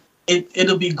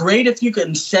 It'll be great if you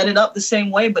can set it up the same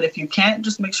way, but if you can't,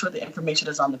 just make sure the information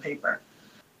is on the paper.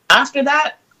 After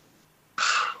that,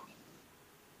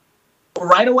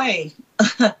 right away,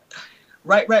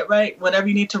 write whatever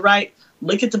you need to write.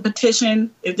 Look at the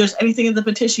petition. If there's anything in the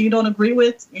petition you don't agree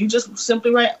with, you just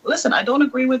simply write, listen, I don't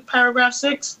agree with paragraph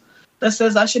 6 that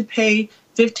says I should pay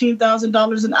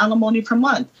 $15,000 in alimony per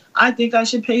month. I think I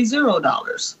should pay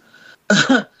 $0.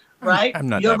 Right? I'm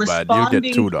not You're that bad. You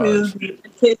get $2. To the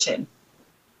petition.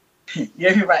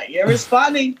 You're right. You're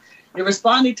responding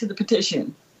to the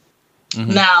petition.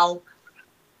 Mm-hmm. Now,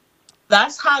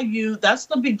 that's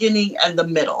the beginning and the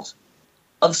middle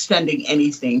of sending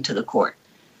anything to the court.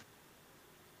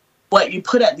 What you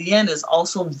put at the end is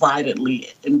also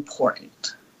vitally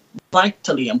important.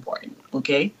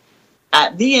 Okay?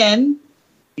 At the end,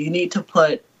 you need to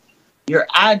put your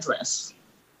address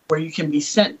where you can be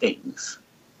sent things.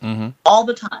 Mm-hmm. All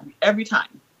the time, every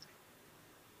time.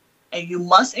 And you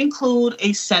must include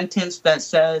a sentence that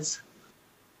says,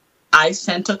 I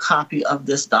sent a copy of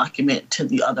this document to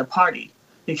the other party.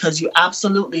 Because you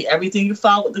absolutely, everything you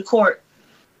file with the court,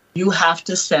 you have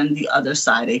to send the other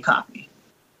side a copy.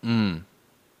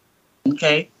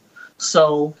 Okay?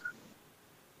 So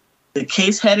the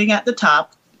case heading at the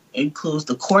top includes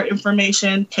the court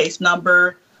information, case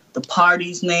number, the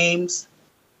parties' names,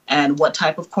 and what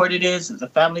type of court it is. Is it a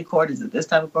family court? Is it this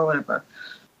type of court? Whatever.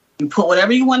 You put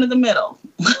whatever you want in the middle.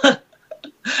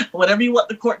 Whatever you want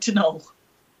the court to know.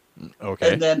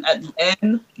 Okay. And then at the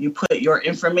end, you put your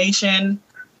information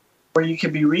where you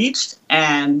can be reached,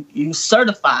 and you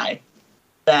certify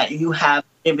that you have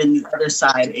given the other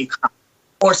side a copy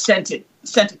or sent it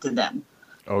to them.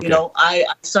 Okay. You know, I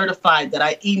certified that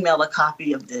I email a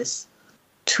copy of this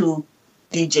to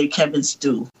DJ Kevin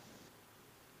Stew.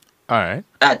 All right.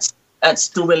 At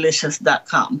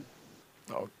stewilicious.com.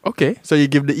 Oh, okay. So you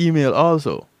give the email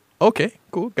also. Okay,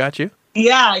 cool. Got you.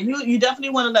 Yeah, you definitely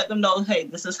want to let them know, hey,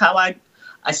 this is how I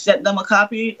sent them a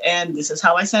copy, and this is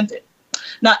how I sent it.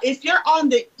 Now, if you're on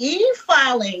the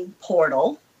e-filing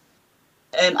portal,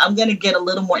 and I'm going to get a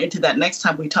little more into that next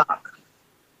time we talk.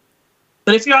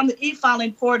 But if you're on the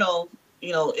e-filing portal,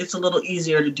 you know, it's a little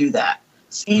easier to do that.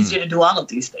 It's easier to do all of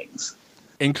these things.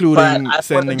 Including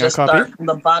sending a copy? Start from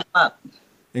the bottom up.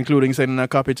 Including sending a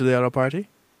copy to the other party?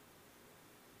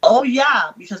 Oh,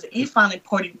 yeah, because the e-filing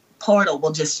portal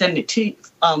will just send it to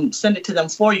them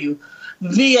for you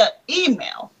via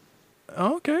email.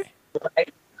 Okay.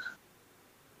 Right?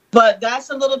 But that's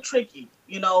a little tricky.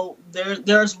 You know,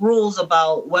 there's rules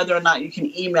about whether or not you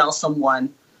can email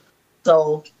someone.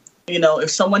 So, you know,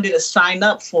 if someone didn't sign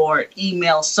up for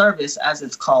email service, as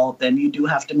it's called, then you do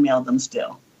have to mail them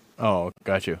still. Oh,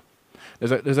 got you.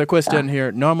 There's a question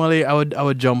here. Normally, I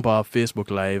would jump off Facebook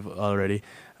Live already,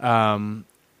 and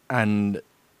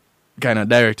kind of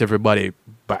direct everybody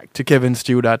back to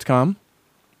kevinstew.com.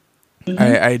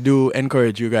 Mm-hmm. I do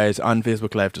encourage you guys on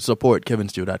Facebook Live to support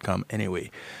kevinstew.com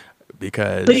anyway,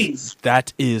 because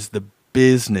that is the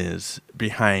business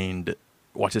behind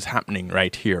what is happening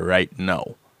right here, right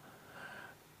now.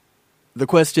 The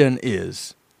question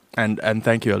is, and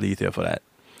thank you, Alethea, for that.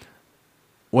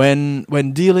 When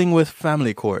dealing with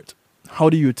family court, how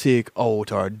do you take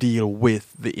out or deal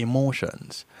with the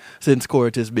emotions, since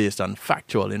court is based on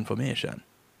factual information?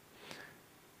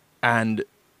 And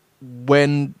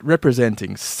when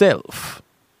representing self,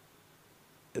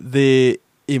 the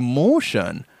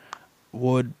emotion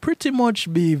would pretty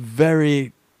much be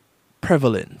very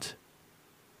prevalent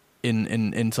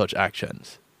in such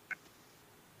actions.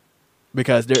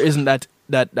 Because there isn't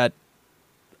that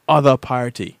other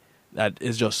party that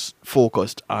is just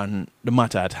focused on the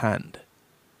matter at hand.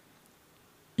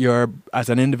 You're, as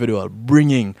an individual,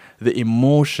 bringing the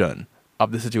emotion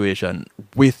of the situation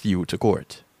with you to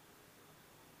court.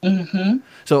 Mm-hmm.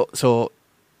 So,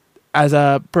 as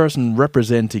a person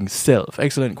representing self,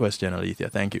 excellent question, Alethea,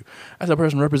 thank you. As a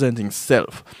person representing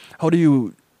self,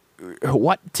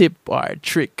 what tip or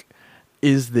trick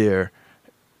is there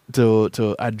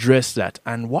to address that,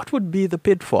 and what would be the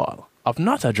pitfall of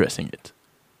not addressing it?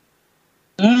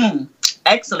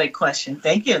 Excellent question.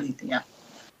 Thank you, Alethea.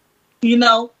 You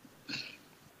know,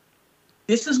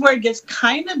 this is where it gets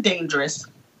kind of dangerous,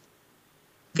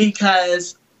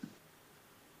 because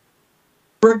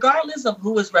regardless of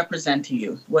who is representing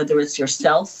you, whether it's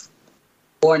yourself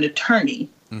or an attorney,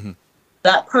 Mm-hmm.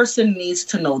 that person needs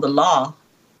to know the law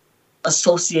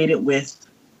associated with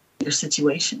your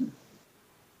situation.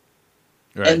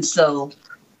 Right. And so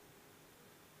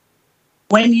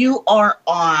when you are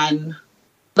on,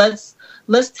 let's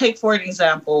take for an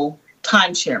example,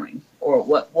 time sharing, or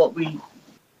what we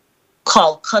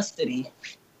call custody,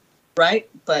 right?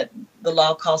 But the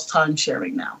law calls time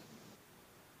sharing now.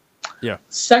 Yeah.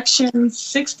 Section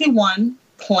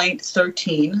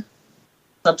 61.13,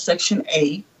 subsection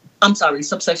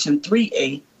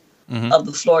 3A Mm-hmm. of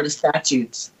the Florida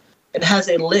statutes, it has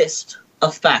a list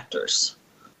of factors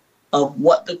of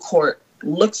what the court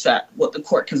looks at, what the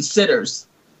court considers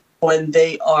when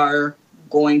they are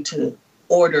going to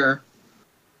order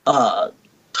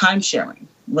time sharing,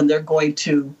 when they're going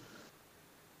to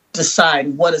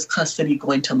decide what is custody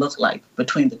going to look like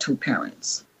between the two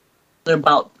parents. There are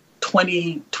about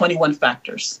 21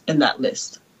 factors in that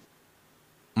list.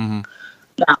 Mm-hmm.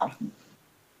 Now,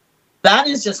 that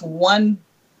is just one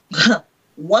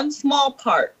small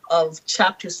part of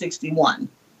Chapter 61,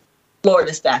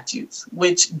 Florida statutes,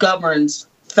 which governs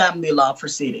family law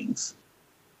proceedings.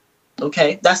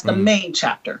 Okay, that's the main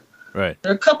chapter. Right.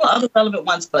 There are a couple of other relevant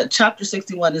ones, but Chapter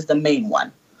 61 is the main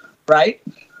one, right?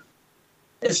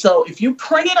 And so if you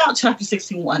printed out Chapter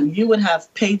 61, you would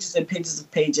have pages and pages of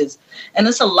pages. And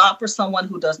it's a lot for someone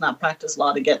who does not practice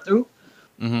law to get through.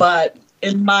 Mm-hmm. But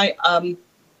in my,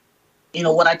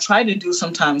 what I try to do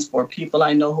sometimes for people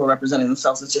I know who are representing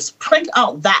themselves is just print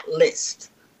out that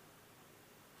list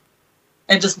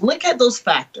and just look at those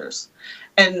factors.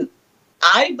 And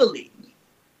I believe,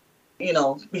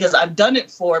 because I've done it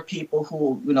for people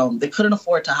who, they couldn't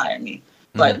afford to hire me.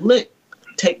 But look,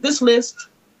 take this list.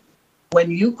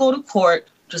 When you go to court,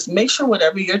 just make sure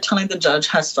whatever you're telling the judge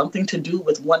has something to do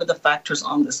with one of the factors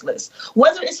on this list,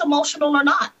 whether it's emotional or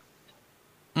not.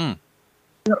 Mm.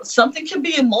 Something can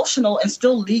be emotional and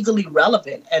still legally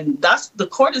relevant, and that's the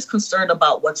court is concerned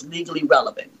about what's legally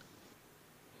relevant.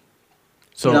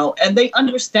 So, and they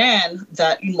understand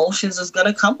that emotions is going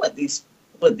to come with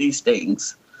these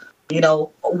things.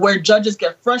 Where judges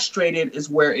get frustrated is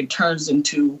where it turns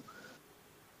into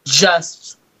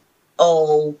just,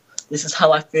 oh, this is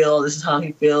how I feel, this is how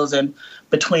he feels, and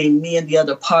between me and the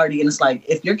other party. And it's like,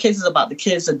 if your case is about the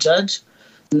kids, the judge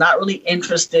not really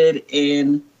interested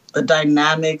in the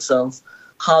dynamics of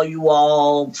how you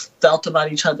all felt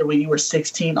about each other when you were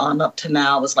 16 on up to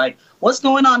now. It's like, what's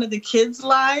going on in the kids'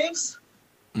 lives?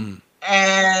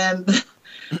 And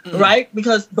right,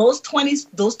 because those 20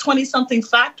 something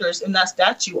factors in that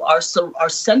statute are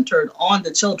centered on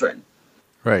the children.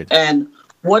 Right. And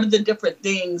what are the different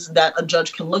things that a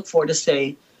judge can look for to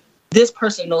say this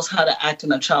person knows how to act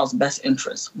in a child's best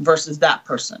interest versus that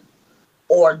person,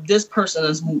 or this person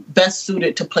is best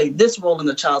suited to play this role in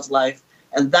the child's life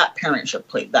and that parent should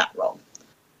play that role.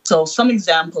 So some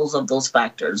examples of those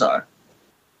factors are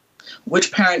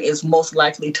which parent is most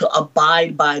likely to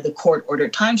abide by the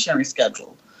court-ordered time-sharing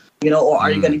schedule, or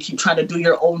are you going to keep trying to do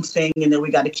your own thing and then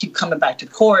we got to keep coming back to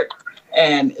court,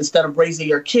 and instead of raising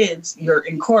your kids, you're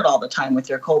in court all the time with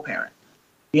your co-parent.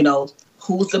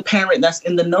 Who's the parent that's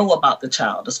in the know about the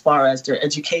child as far as their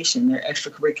education, their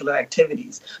extracurricular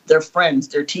activities, their friends,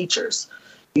 their teachers,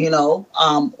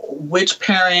 which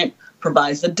parent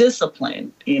provides the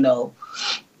discipline,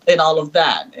 and all of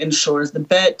that, ensures the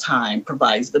bedtime,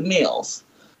 provides the meals,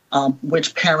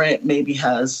 which parent maybe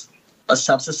has a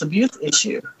substance abuse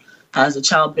issue, has a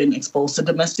child been exposed to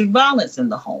domestic violence in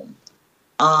the home.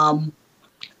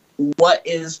 What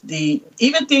is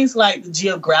even things like the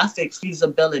geographic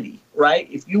feasibility, right?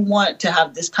 If you want to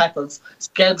have this type of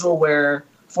schedule where,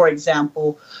 for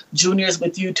example, Junior's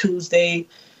with you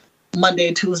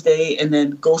Monday, Tuesday, and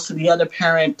then goes to the other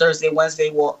parent Thursday, Wednesday,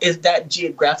 well, is that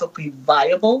geographically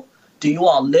viable? Do you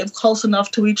all live close enough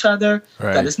to each other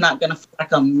that it's not going to feel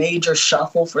like a major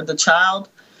shuffle for the child?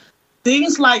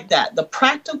 Things like that. The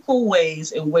practical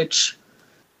ways in which,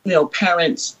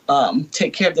 parents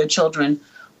take care of their children,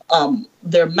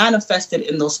 they're manifested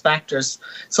in those factors.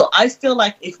 So I feel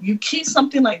like if you keep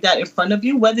something like that in front of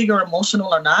you, whether you're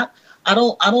emotional or not, I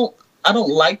don't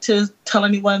like to tell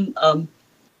anyone.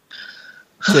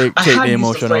 Take the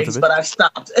emotion out of it. But I've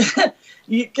stopped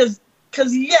because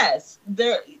yes,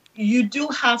 you do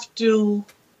have to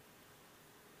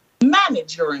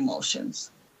manage your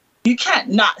emotions. You can't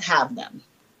not have them.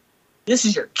 This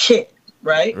is your kid,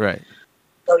 right? Right.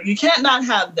 So you can't not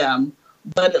have them,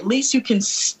 but at least you can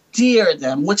steer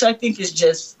them, which I think is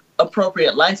just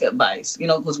appropriate life advice,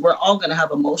 because we're all going to have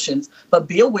emotions, but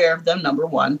be aware of them, number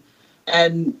one,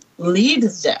 and lead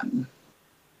them,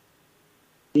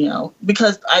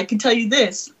 because I can tell you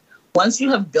this, once you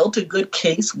have built a good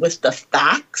case with the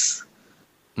facts,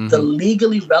 Mm-hmm. the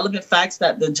legally relevant facts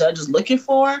that the judge is looking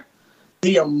for,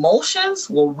 the emotions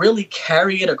will really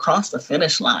carry it across the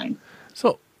finish line.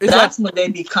 So that's when they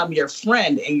become your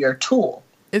friend and your tool.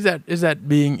 Is that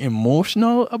being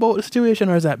emotional about the situation,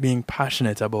 or is that being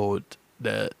passionate about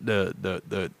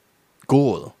the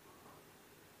goal?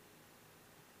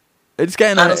 It's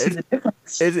kind of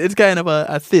it's kind of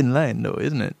a thin line, though,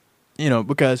 isn't it? You know,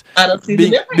 because I don't see the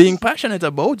difference. Being passionate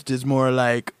about it is more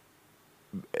like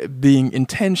being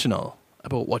intentional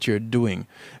about what you're doing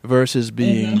versus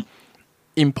being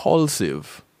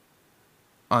impulsive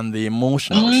on the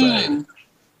emotional side.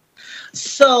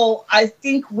 So I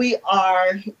think we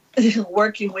are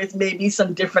working with maybe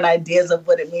some different ideas of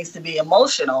what it means to be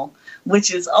emotional,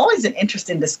 which is always an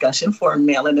interesting discussion for a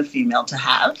male and a female to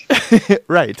have.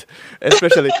 Right.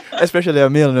 Especially a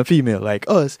male and a female like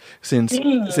us, since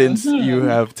you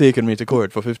have taken me to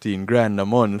court for 15 grand a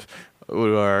month,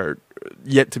 who are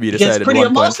yet to be decided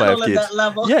 1.5 kids. That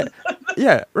level.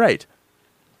 Yeah, right.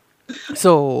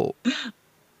 So,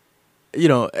 you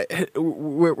know,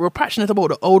 we're passionate about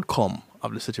the outcome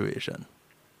of the situation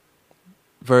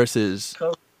versus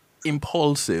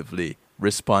impulsively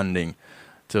responding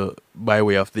to by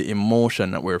way of the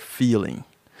emotion that we're feeling.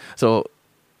 So,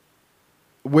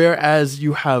 whereas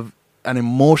you have an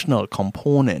emotional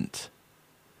component,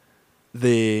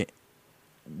 when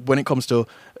it comes to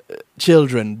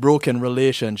children, broken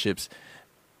relationships,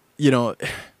 you know,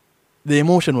 the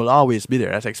emotion will always be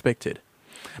there as expected,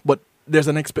 but there's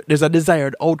a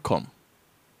desired outcome.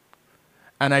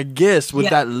 And I guess with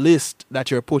that list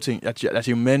that you're putting, that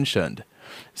you mentioned,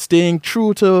 staying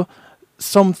true to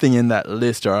something in that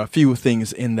list or a few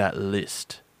things in that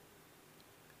list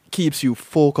keeps you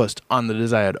focused on the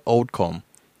desired outcome.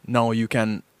 Now you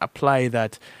can apply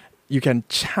that, you can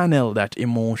channel that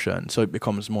emotion so it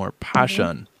becomes more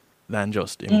passion than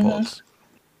just impulse.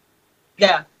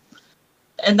 Yeah.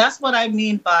 And that's what I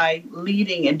mean by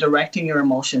leading and directing your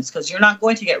emotions, because you're not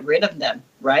going to get rid of them,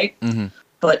 right?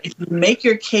 But if you make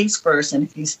your case first and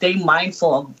if you stay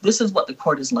mindful of this is what the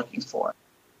court is looking for,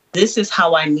 this is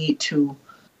how I need to,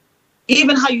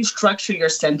 even how you structure your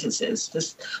sentences.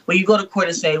 This, when you go to court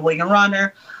and say, well, Your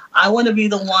Honor, I want to be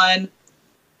the one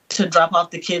to drop off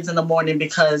the kids in the morning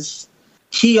because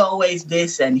he always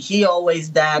this and he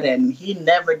always that and he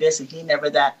never this and he never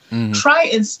that. Try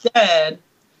instead,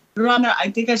 Your Honor,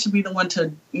 I think I should be the one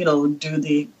to, do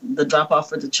the drop off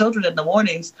for the children in the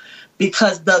mornings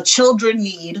because the children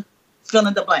need fill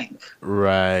in the blank.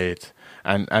 Right.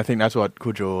 And I think that's what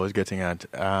Kujo was getting at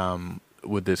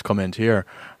with this comment here.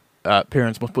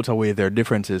 Parents must put away their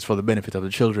differences for the benefit of the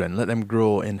children. Let them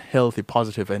grow in healthy,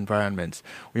 positive environments.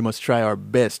 We must try our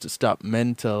best to stop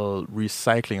mental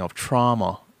recycling of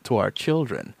trauma to our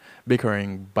children,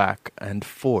 bickering back and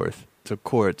forth to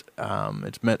court.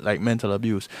 It's like mental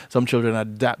abuse. Some children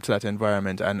adapt to that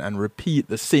environment and repeat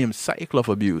the same cycle of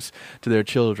abuse to their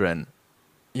children.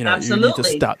 You know, Absolutely. You need to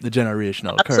stop the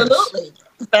generational curse. Absolutely.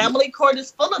 Family court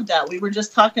is full of that. We were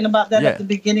just talking about that at the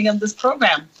beginning of this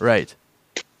program. Right.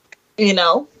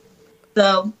 So,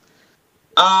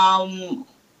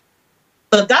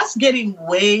 but that's getting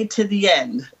way to the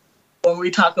end when we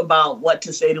talk about what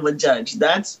to say to a judge.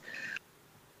 That's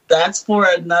for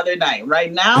another night.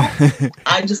 Right now,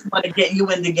 I just want to get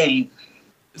you in the game.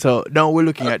 So now we're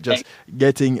looking at just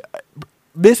getting,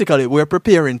 basically we're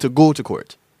preparing to go to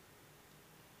court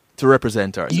to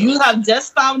represent ourselves. You have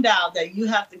just found out that you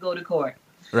have to go to court.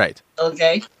 Right.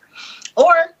 Okay.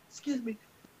 Or, excuse me.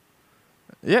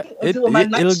 Yeah,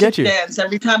 it'll get you. Dance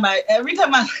every time I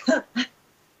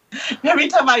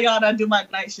yawn, I do my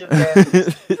night shift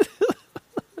dance.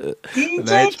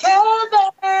 DJ Kevin,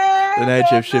 the night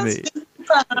shift shimmy.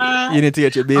 You need to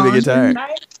get your baby guitar.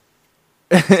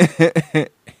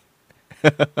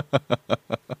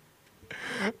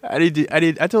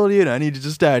 I told you, I need you to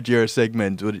start your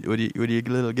segment with your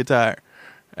little guitar.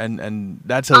 And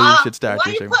that's how you should start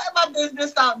your segment. Why you putting my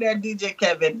business out there, DJ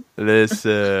Kevin?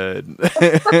 Listen.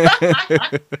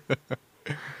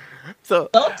 So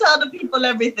don't tell the people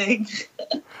everything.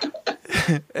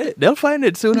 Hey, they'll find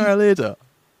it sooner or later.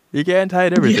 You can't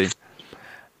hide everything.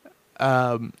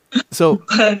 So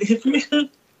but if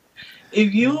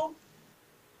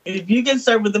you get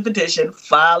served with a petition,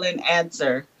 file an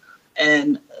answer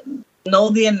and know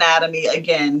the anatomy.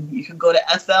 Again, you can go to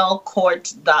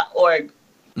flcourt.org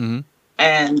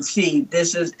and see.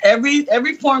 This is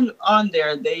every form on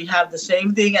there. They have the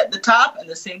same thing at the top and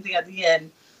the same thing at the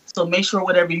end. So make sure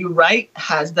whatever you write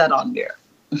has that on there.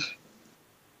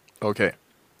 Okay.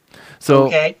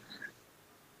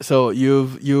 So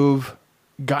you've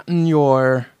gotten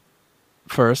your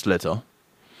first letter.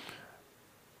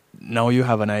 Now you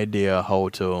have an idea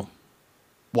what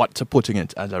to put in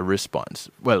it as a response.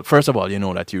 Well, first of all, you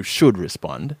know that you should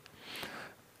respond,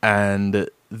 and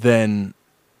then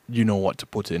you know what to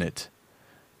put in it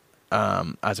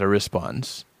as a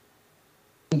response.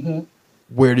 Mm-hmm.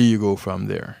 Where do you go from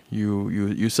there?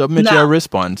 You submit your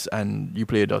response and you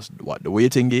play the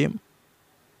waiting game?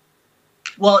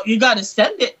 Well, you got to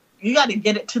send it. You got to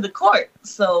get it to the court.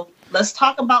 So let's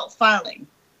talk about filing.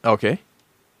 Okay.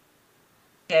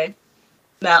 Okay.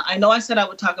 Now, I know I said I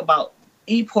would talk about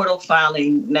e-portal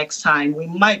filing next time. We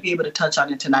might be able to touch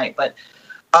on it tonight, but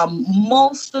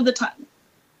most of the time,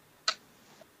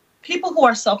 people who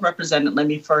are self-represented, let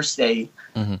me first say,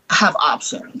 have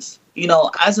options. You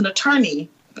know, as an attorney,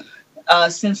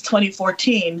 since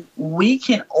 2014, we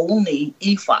can only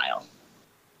e-file.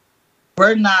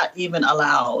 We're not even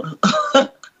allowed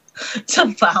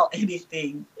to file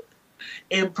anything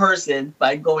in person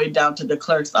by going down to the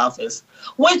clerk's office,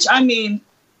 which, I mean,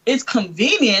 it's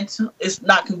convenient. It's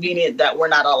not convenient that we're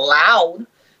not allowed,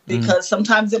 because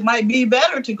sometimes it might be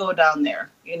better to go down there,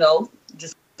 you know,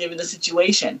 just given the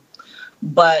situation.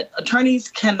 But attorneys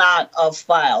cannot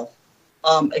file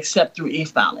except through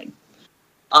e-filing.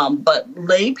 But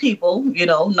lay people, you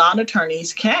know,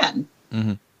 non-attorneys can.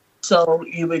 Mm-hmm. So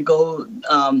you would go,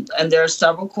 and there are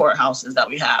several courthouses that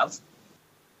we have.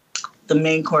 The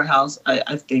main courthouse,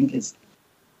 I think, is,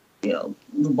 you know,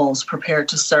 the most prepared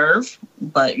to serve.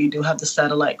 But you do have the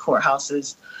satellite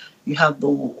courthouses. You have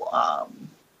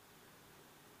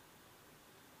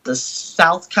the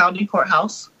South County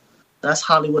Courthouse. That's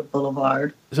Hollywood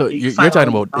Boulevard. So you're talking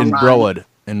about in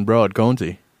Broward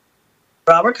County?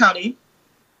 Broward County.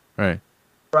 Right.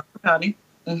 Broward County.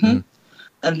 Mm-hmm.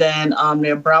 And then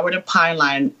near Broward and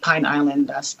Pine Island,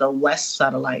 that's the West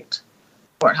Satellite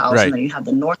Courthouse. Right. And then you have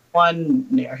the North one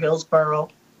near Hillsborough,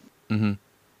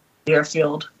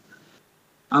 Deerfield.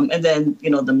 And then,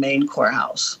 you know, the main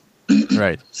courthouse.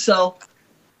 Right. So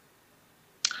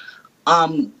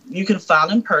you can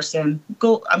file in person.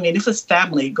 If it's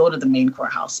family, go to the main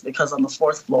courthouse, because on the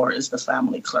 4th floor is the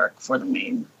family clerk for the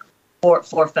main,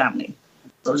 for family.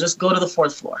 So just go to the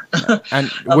 4th floor.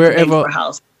 And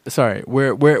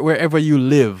wherever you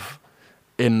live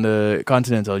in the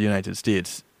continental United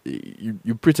States,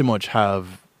 you pretty much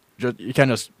you can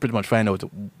just pretty much find out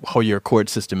how your court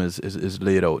system is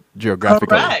laid out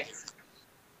geographically. Correct.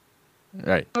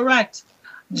 Right. Correct.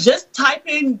 Just type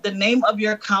in the name of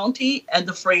your county and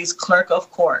the phrase clerk of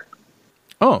court.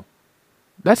 Oh,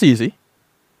 that's easy.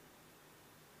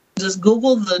 Just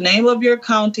Google the name of your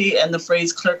county and the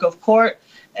phrase clerk of court.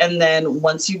 And then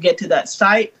once you get to that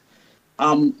site,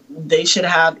 they should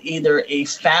have either a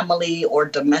family or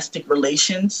domestic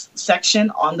relations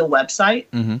section on the website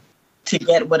to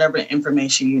get whatever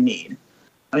information you need.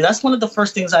 I mean, that's one of the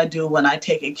first things I do when I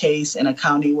take a case in a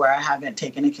county where I haven't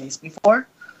taken a case before.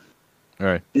 All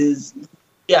right.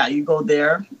 You go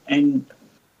there and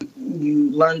you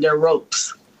learn their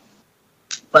ropes.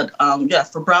 But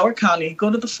for Broward County, go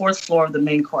to the 4th floor of the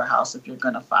main courthouse if you're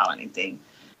going to file anything.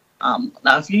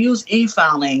 Now, if you use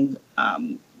e-filing,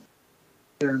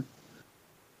 you're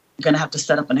going to have to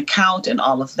set up an account and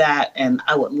all of that. And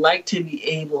I would like to be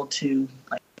able to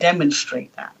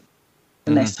demonstrate that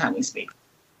the next time we speak.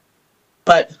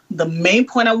 But the main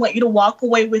point I want you to walk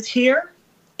away with here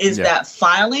is that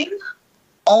filing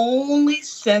only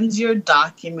sends your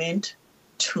document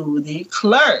to the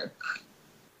clerk.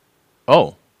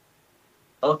 Oh.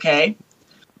 Okay.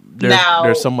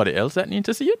 There's somebody else that needs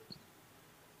to see it?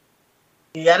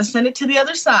 You got to send it to the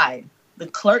other side. The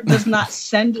clerk does not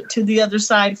send it to the other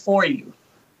side for you.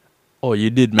 Oh,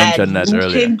 you did mention that earlier.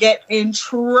 You can get in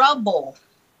trouble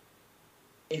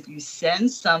if you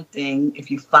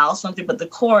if you file something with the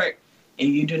court and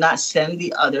you do not send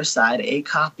the other side a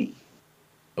copy.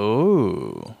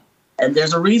 Oh. And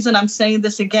there's a reason I'm saying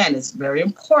this again. It's very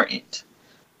important.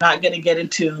 Not going to get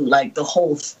into the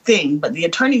whole thing, but the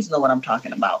attorneys know what I'm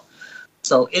talking about.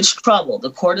 So it's trouble.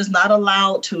 The court is not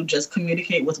allowed to just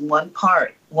communicate with one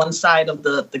side of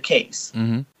the case.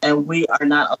 And we are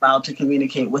not allowed to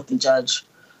communicate with the judge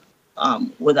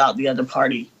without the other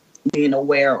party being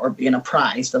aware or being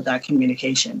apprised of that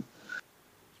communication.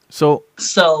 So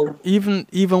even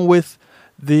with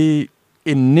the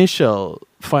initial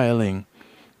filing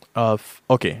of,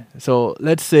 okay, so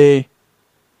let's say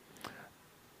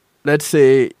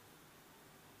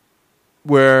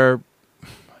we're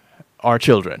our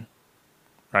children,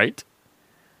 right?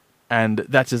 And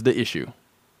that is the issue.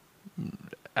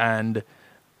 And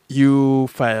you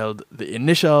filed the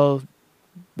initial,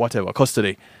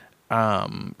 custody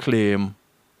claim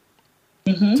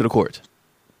to the court.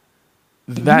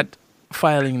 That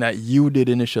filing that you did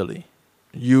initially,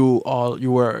 you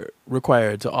were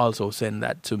required to also send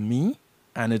that to me,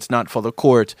 and it's not for the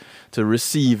court to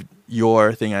receive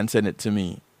your thing and send it to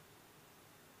me.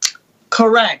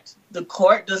 Correct. The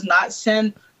court does not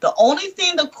send. The only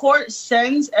thing the court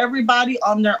sends everybody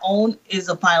on their own is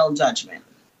a final judgment.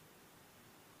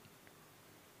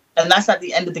 And that's at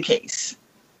the end of the case.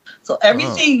 So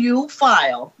everything you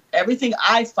file, everything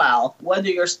I file, whether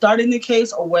you're starting the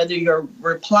case or whether you're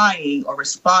replying or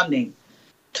responding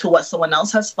to what someone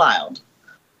else has filed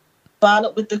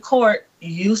it with the court,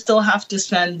 you still have to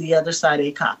send the other side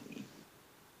a copy.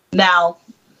 Now,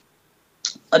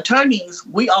 attorneys,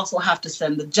 we also have to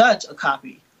send the judge a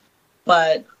copy.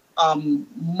 But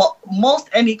most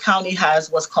any county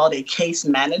has what's called a case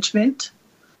management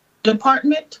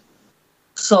department.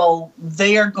 So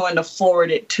they are going to forward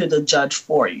it to the judge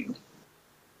for you.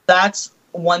 That's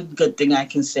one good thing I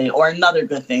can say. Or another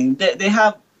good thing. They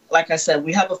have, like I said,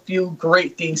 we have a few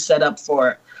great things set up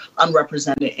for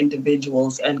unrepresented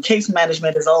individuals. And case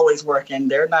management is always working.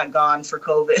 They're not gone for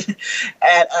COVID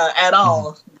at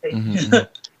all. Mm-hmm.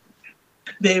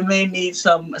 They may need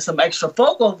some extra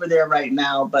folk over there right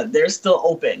now, but they're still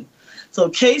open. So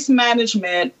case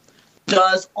management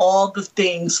does all the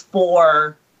things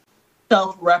for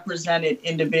self-represented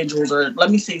individuals, or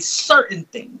let me say certain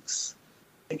things.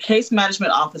 The case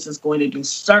management office is going to do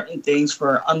certain things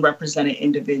for unrepresented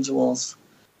individuals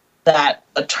that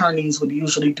attorneys would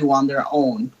usually do on their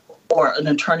own, or an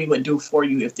attorney would do for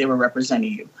you if they were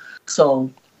representing you.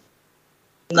 So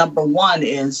number one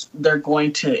is they're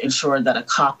going to ensure that a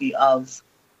copy of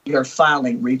your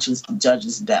filing reaches the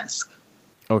judge's desk.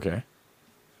 Okay.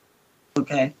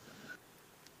 Okay.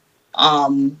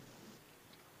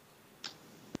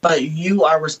 But you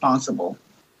are responsible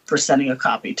for sending a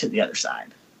copy to the other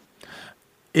side.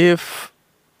 If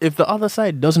the other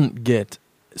side doesn't get,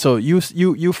 so you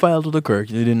filed with the court,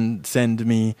 you didn't send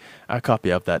me a copy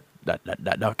of that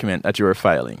document that you were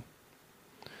filing.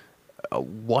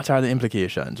 What are the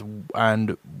implications,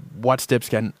 and what steps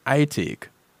can I take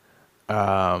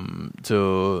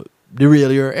to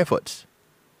derail your efforts?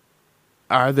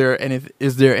 Are there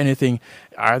steps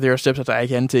that I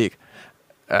can take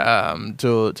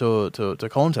to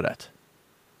counter that?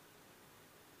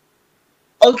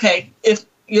 Okay, if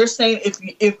you're saying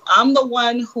if I'm the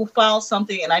one who filed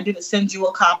something and I didn't send you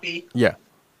a copy, yeah,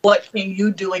 what can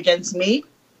you do against me?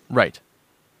 Right.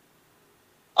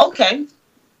 Okay.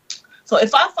 So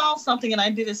if I filed something and I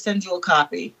didn't send you a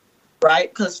copy, right?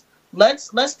 Because let's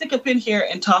stick a pin here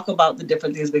and talk about the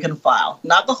different things we can file.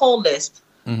 Not the whole list.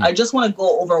 Mm-hmm. I just want to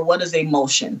go over what is a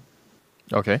motion.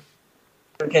 Okay.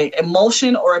 Okay, a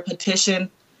motion or a petition,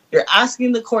 you're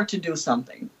asking the court to do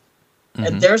something. Mm-hmm.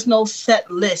 And there's no set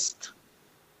list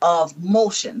of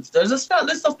motions. There's a set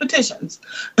list of petitions.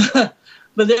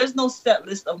 But there's no set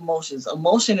list of motions. A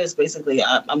motion is basically,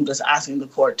 I'm just asking the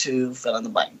court to fill in the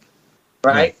blank.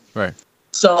 Right? Right.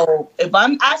 So if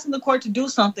I'm asking the court to do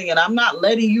something and I'm not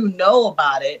letting you know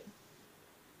about it,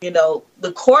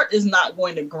 the court is not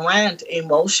going to grant a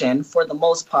motion for the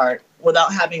most part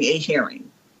without having a hearing.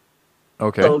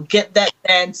 Okay. So get that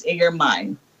dance in your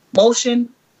mind. Motion,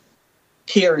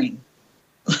 hearing.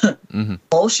 Mm-hmm.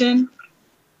 Motion,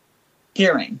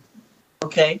 hearing.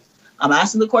 Okay? I'm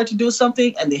asking the court to do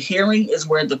something, and the hearing is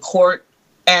where the court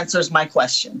answers my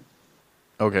question.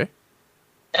 Okay.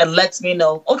 And lets me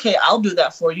know, okay, I'll do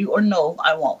that for you, or no,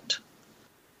 I won't.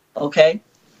 Okay?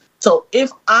 So if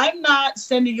I'm not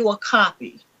sending you a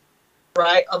copy,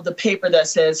 right, of the paper that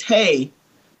says, hey,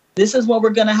 this is when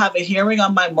we're going to have a hearing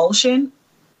on my motion,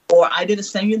 or I didn't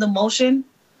send you the motion,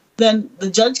 then the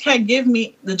judge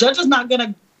is not going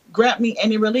to grant me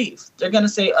any relief. They're going to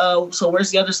say, so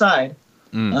where's the other side?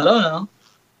 I don't know.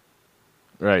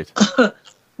 Right.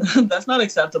 That's not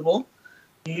acceptable.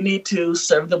 You need to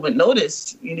serve them with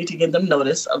notice. You need to give them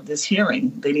notice of this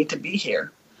hearing. They need to be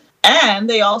here. And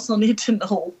they also need to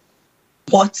know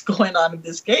what's going on in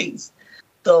this case.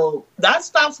 So that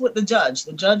stops with the judge.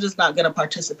 The judge is not going to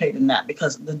participate in that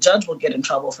because the judge will get in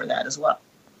trouble for that as well.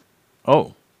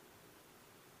 Oh.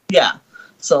 Yeah.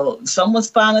 So if someone's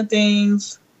filing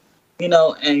things,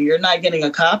 and you're not getting a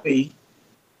copy.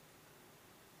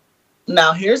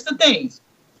 Now, here's the thing.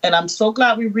 And I'm so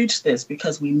glad we reached this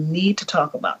because we need to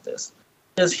talk about this.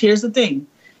 Because here's the thing.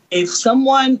 If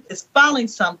someone is filing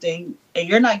something and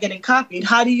you're not getting copied,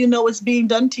 how do you know it's being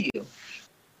done to you?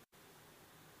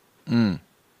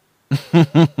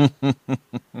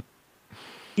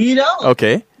 You don't.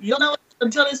 Okay. You don't know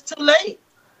until it's too late.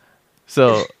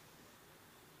 So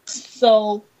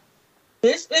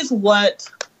this is what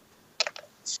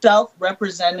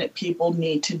self-represented people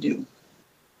need to do.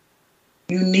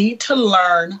 you need to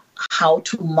learn how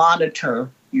to monitor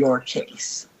your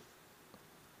case.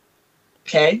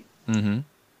 Okay? Mm-hmm.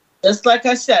 Just like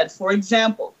I said, for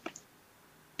example,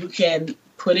 you can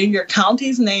put in your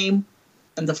county's name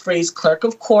and the phrase clerk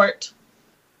of court,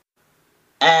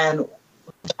 and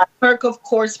that clerk of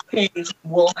court's page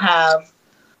will have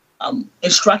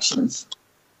instructions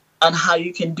on how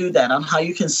you can do that, on how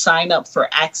you can sign up for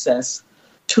access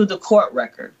to the court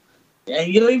record.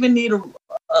 And you don't even need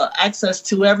access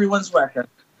to everyone's record,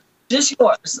 just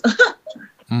yours.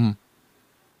 Mm-hmm.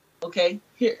 Okay,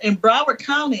 here in Broward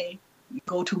County, you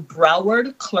go to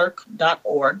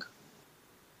browardclerk.org.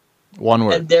 One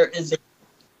word. And there is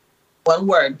one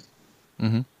word,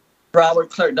 Mm-hmm.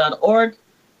 browardclerk.org,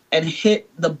 and hit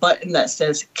the button that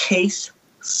says case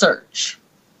search.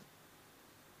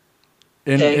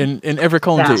 Okay. In every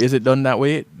county, Yeah. is it done that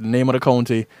way? Name of the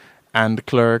county and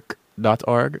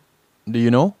clerk.org. Do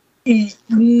you know?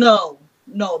 No.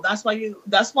 That's why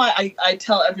I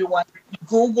tell everyone,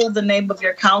 Google the name of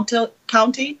your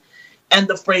county and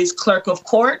the phrase clerk of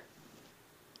court,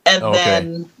 and Okay.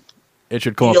 then It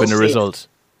should come up you'll in the see it. results.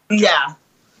 Yeah.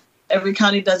 Every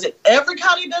county does it. Every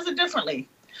county does it differently.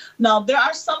 Now, there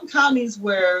are some counties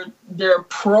where their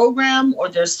program or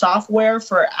their software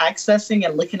for accessing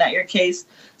and looking at your case,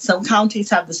 some counties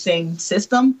have the same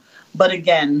system. But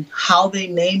again, how they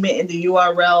name it in the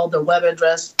URL, the web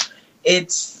address,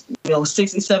 it's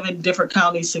 67 different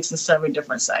counties, 67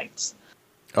 different sites.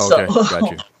 Okay, So-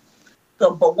 got you.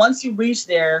 So, but once you reach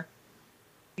there,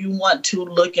 you want to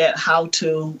look at how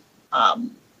to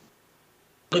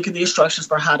look at the instructions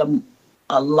for how to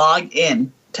log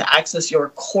in to access your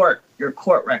court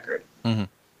record. Mhm.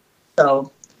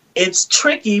 So it's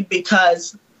tricky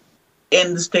because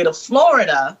in the state of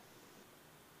Florida,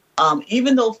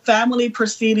 even though family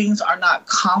proceedings are not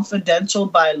confidential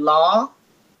by law,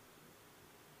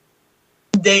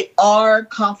 they are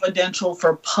confidential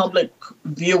for public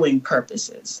viewing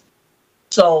purposes.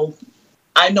 So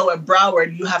I know in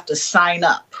Broward, you have to sign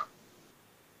up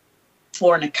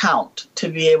for an account to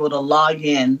be able to log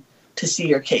in to see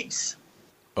your case.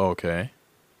 Okay.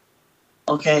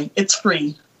 Okay? It's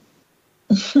free.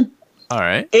 All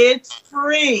right. It's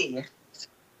free.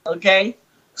 Okay?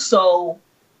 So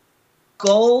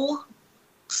go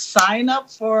sign up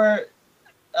for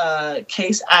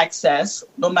case access,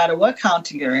 no matter what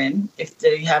county you're in, if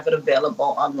they have it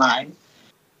available online.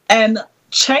 And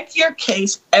check your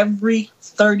case every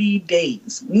 30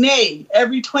 days. Nay,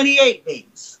 every 28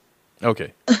 days.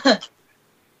 Okay.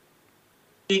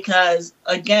 Because,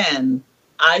 again,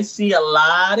 I see a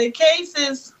lot of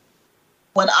cases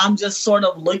when I'm just sort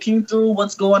of looking through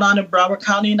what's going on in Broward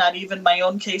County, not even my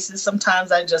own cases.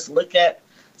 Sometimes I just look at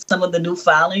some of the new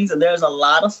filings, and there's a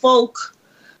lot of folk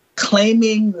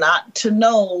claiming not to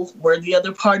know where the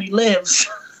other party lives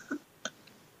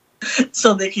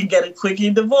so they can get a quickie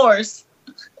divorce.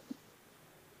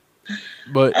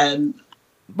 But And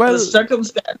well, the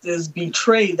circumstances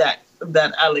betray that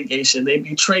allegation. They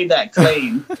betray that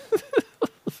claim.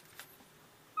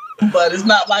 But it's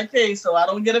not my case, so I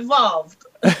don't get involved.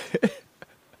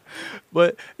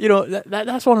 but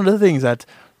that's one of the things that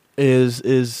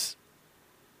is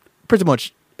pretty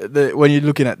much when you're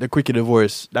looking at the quickie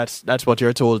divorce, that's what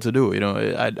you're told to do.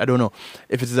 I don't know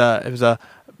if it's a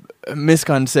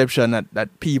misconception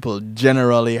that people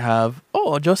generally have.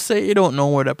 Oh, just say you don't know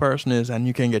where the person is and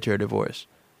you can get your divorce.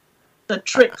 The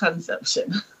trick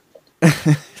conception.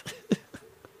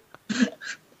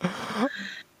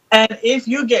 And if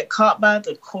you get caught by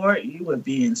the court, you would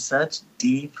be in such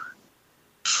deep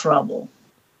trouble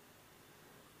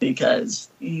because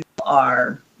you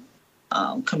are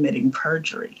committing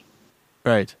perjury.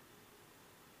 Right.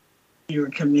 You're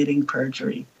committing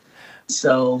perjury.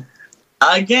 So,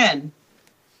 again,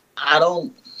 I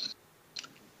don't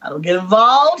get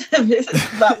involved if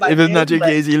it's not my If it's not your but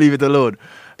case, you leave it alone.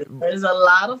 There's a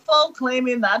lot of folk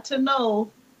claiming not to know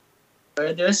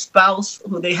where their spouse,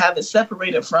 who they have it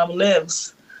separated from,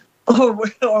 lives,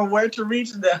 or where to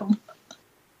reach them.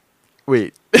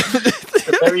 Wait.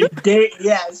 Every day,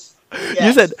 yes.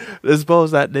 You said the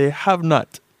spouse that they have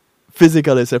not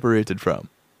physically separated from.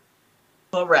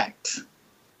 Correct.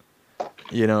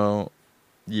 Yeah. All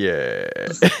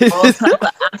type of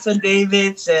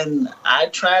affidavits, and I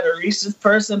try to reach this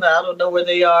person, I don't know where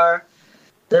they are.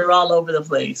 They're all over the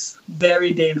place.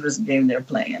 Very dangerous game they're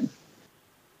playing.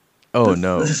 Oh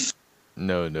no.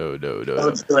 No. Don't do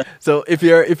it. So if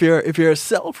you're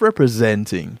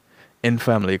self-representing in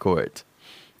family court,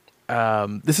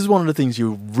 this is one of the things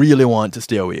you really want to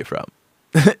stay away from.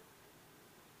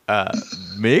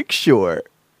 Make sure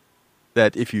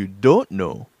that if you don't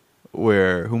know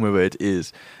where whomever it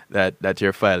is that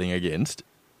you're filing against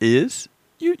is,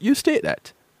 you state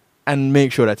that and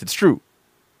make sure that it's true.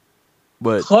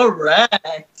 But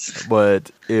correct.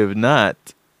 But if not,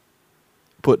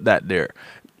 put that there.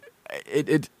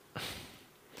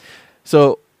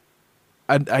 So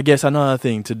I guess another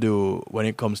thing to do when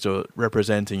it comes to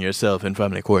representing yourself in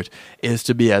family court is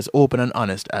to be as open and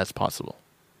honest as possible.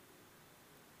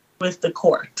 With the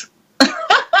court.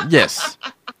 Yes,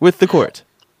 with the court.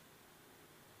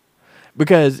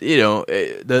 Because,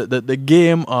 the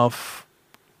game of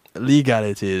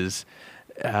legalities,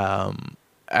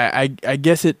 I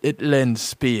guess it lends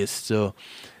space to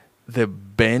the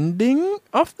bending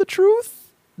of the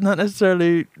truth, not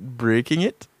necessarily breaking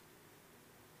it,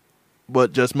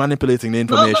 but just manipulating the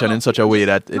information in such a way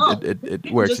that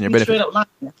it works in your benefit.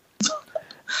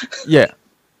 Yeah.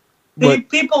 But,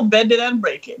 people bend it and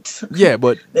break it. Yeah,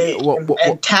 but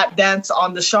and tap dance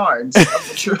on the shards of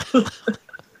the truth.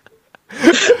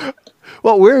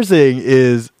 What we're saying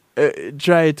is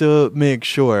try to make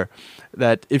sure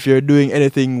that if you're doing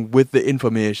anything with the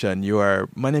information, you are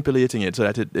manipulating it so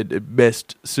that it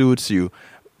best suits you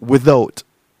without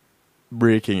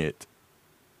breaking it.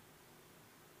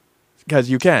 Because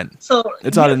you can. So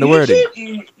it's all in the wording.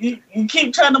 You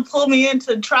keep trying to pull me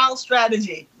into trial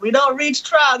strategy. We don't reach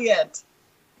trial yet.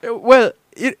 Well,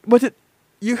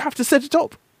 you have to set it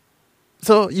up.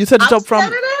 So you set it up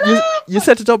from you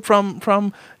set it up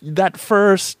from that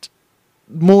first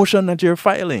motion that you're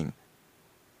filing,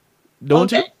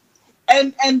 don't you?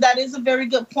 And that is a very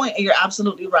good point, and you're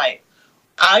absolutely right.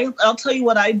 I'll tell you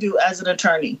what I do as an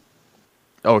attorney.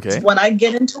 Okay. When I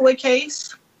get into a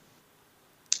case,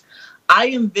 I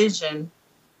envision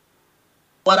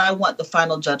what I want the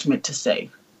final judgment to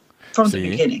say from the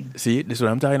beginning. See, this is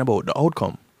what I'm talking about, the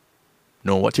outcome.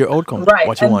 Know what your outcome, right?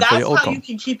 What you and want for your outcome. That's how you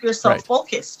can keep yourself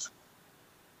focused,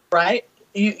 right?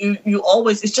 You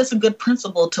always, it's just a good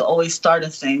principle to always start a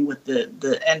thing with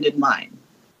the end in mind.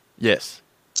 Yes.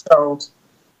 So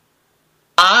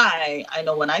I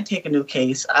know when I take a new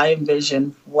case, I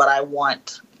envision what I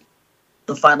want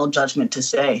the final judgment to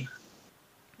say.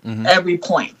 Mm-hmm. Every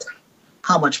point.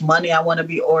 How much money I want to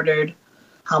be ordered,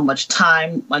 how much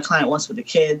time my client wants with the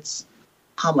kids,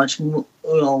 how much,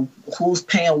 who's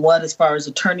paying what as far as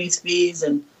attorney's fees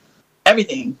and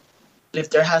everything.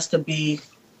 If there has to be,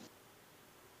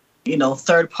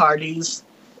 third parties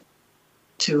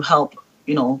to help,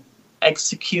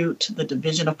 execute the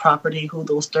division of property, who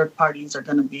those third parties are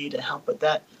going to be to help with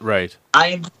that. Right.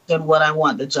 I envision what I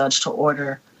want the judge to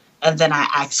order, and then I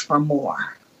ask for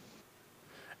more.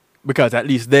 Because at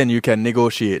least then you can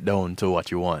negotiate down to what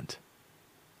you want.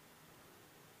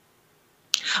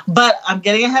 But I'm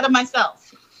getting ahead of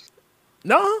myself.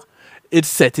 No, it's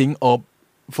setting up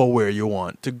for where you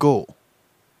want to go.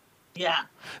 Yeah.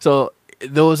 So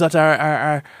those that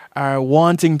are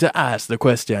wanting to ask the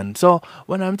question. So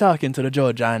when I'm talking to the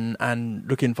judge and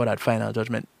looking for that final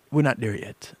judgment, we're not there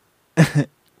yet.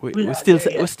 we're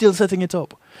still setting it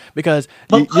up because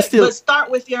you still. But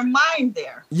start with your mind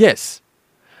there. Yes,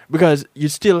 because you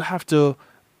still have to,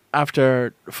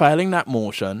 after filing that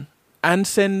motion and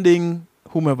sending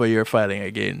whomever you're filing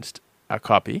against a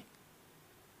copy.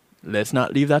 Let's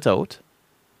not leave that out.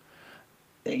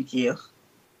 Thank you.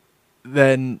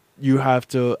 Then you have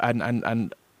to,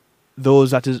 and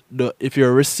those that is if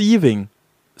you're receiving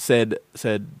said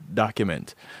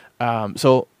document,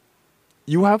 so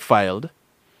you have filed,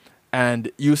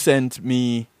 and you sent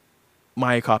me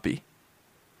my copy.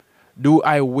 Do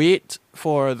I wait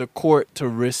for the court to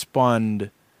respond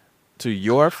to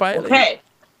your filing? Okay.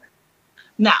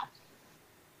 Now,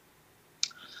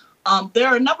 there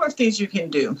are a number of things you can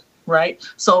do, right?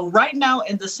 So right now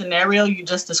in the scenario you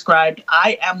just described,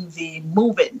 I am the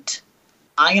movant.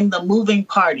 I am the moving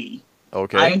party.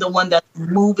 Okay. I am the one that's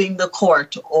moving the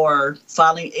court or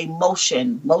filing a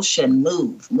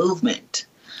movement.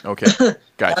 Okay,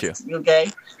 got you. Okay,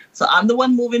 so I'm the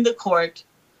one moving the court.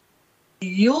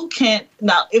 You can't,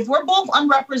 now if we're both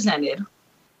unrepresented,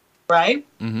 right?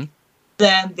 Mm-hmm.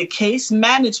 Then the case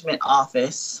management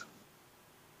office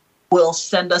will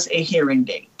send us a hearing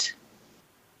date.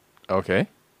 Okay.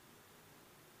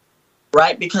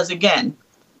 Right? Because again,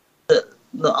 the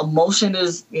motion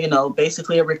is,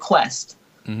 basically a request.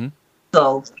 Mm-hmm.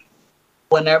 So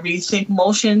whenever you think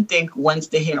motion, think when's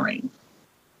the hearing.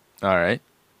 All right.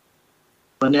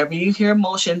 Whenever you hear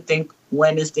motion, think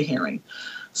when is the hearing.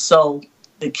 So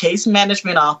the case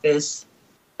management office,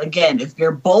 again, if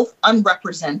you're both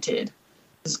unrepresented,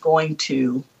 is going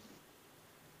to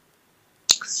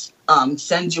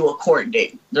send you a court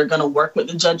date. They're going to work with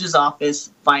the judge's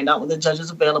office, find out when the judge is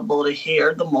available to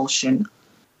hear the motion.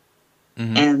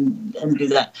 and do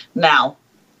that. Now,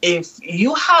 if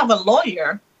you have a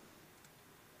lawyer,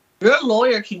 your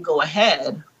lawyer can go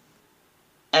ahead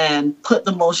and put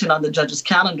the motion on the judge's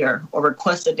calendar or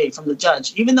request a date from the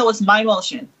judge. Even though it's my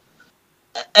motion,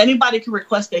 anybody can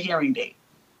request a hearing date,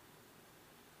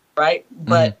 right?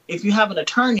 But if you have an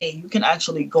attorney, you can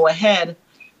actually go ahead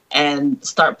and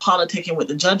start politicking with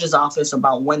the judge's office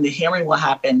about when the hearing will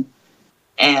happen.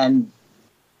 And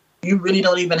you really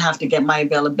don't even have to get my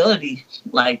availability.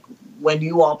 Like when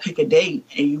you all pick a date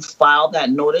and you file that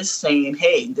notice saying,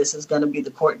 hey, this is going to be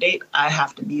the court date, I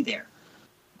have to be there.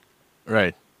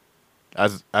 Right.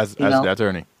 As the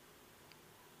attorney.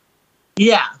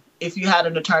 Yeah. If you had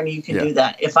an attorney, you can do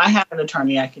that. If I have an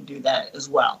attorney, I can do that as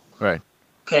well. Right.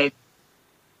 Okay.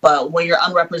 But when you're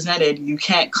unrepresented, you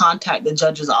can't contact the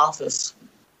judge's office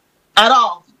at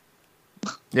all.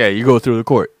 Yeah, you go through the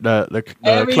court, the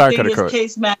clerk of the court. Everything is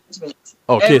case management.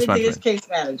 Oh, case management. Everything is case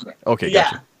management. Okay,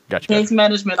 gotcha. Case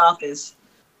management office.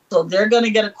 So they're going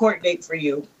to get a court date for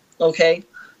you. Okay.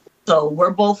 So we're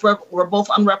both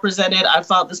unrepresented. I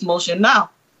filed this motion.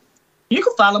 Now, you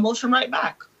can file a motion right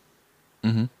back.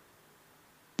 Mm-hmm.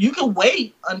 You can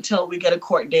wait until we get a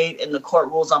court date and the court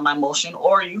rules on my motion,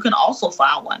 or you can also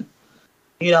file one.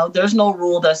 You know, there's no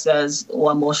rule that says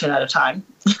one motion at a time.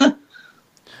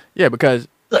 Yeah, because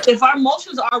if our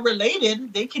motions are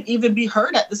related, they can even be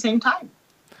heard at the same time.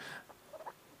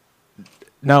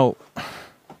 Now,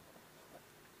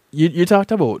 you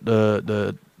talked about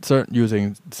the certain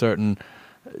using certain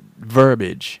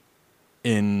verbiage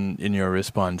in your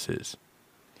responses.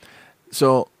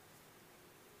 So,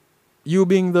 you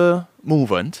being the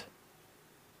movant,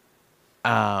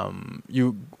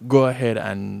 you go ahead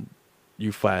and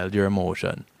you filed your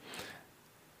motion.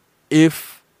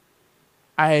 If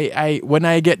when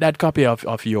I get that copy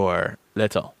of your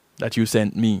letter that you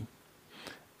sent me,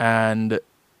 and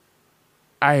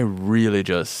I really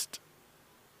just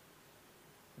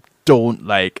don't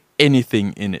like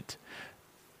anything in it,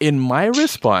 in my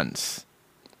response,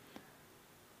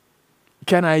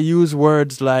 can I use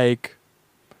words like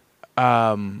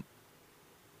liar?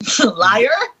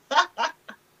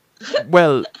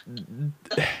 well,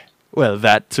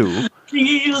 that too. Can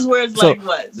you use words like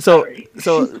what? Sorry.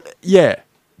 So yeah.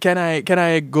 Can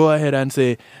I go ahead and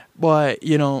say, boy,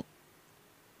 you know,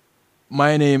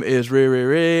 my name is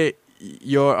Ray,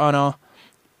 Your Honor,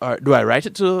 or do I write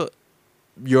it to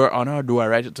Your Honor? Do I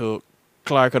write it to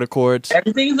clerk of the court?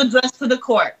 Everything is addressed to the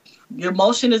court. Your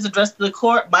motion is addressed to the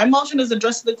court. My motion is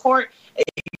addressed to the court.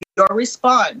 Your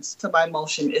response to my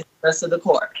motion is addressed to the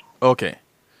court. Okay.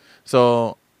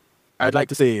 So I'd like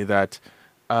to say that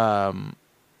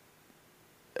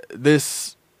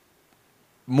this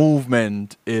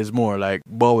movement is more like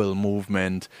bowel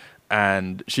movement,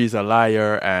 and she's a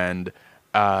liar, and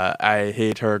I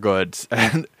hate her guts.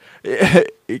 And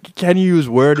can you use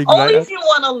wording only like if you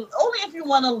want to? Only if you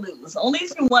want to lose. Only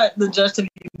if you want the judge to be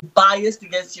biased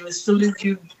against you as soon as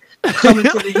you come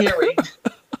into the hearing.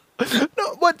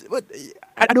 No, but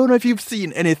I don't know if you've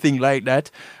seen anything like that,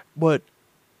 but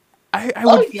I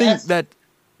would think that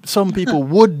some people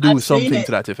would do something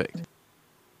to that effect.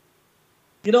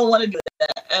 You don't want to do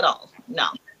that at all. No.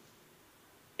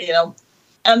 You know,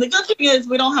 and the good thing is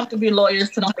we don't have to be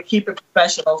lawyers to know how to keep it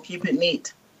professional, keep it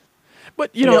neat.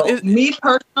 But you know me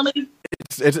personally,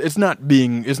 it's not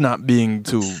being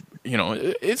too, you know,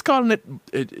 it's calling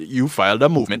it you filed a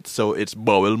movement, so it's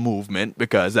bowel movement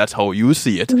because that's how you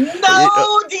see it.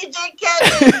 No, DJ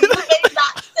Kevin, you may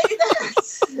not say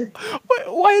that.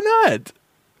 Why not?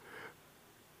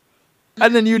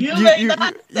 And then you know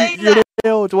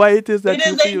why it is that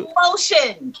you feel. It is a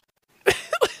motion.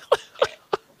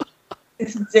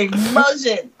 It's a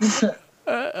motion.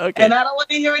 Okay. And I don't want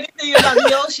to hear anything about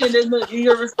the ocean in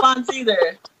your response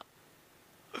either.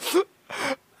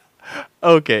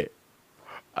 Okay.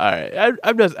 All right.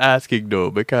 I'm just asking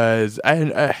though because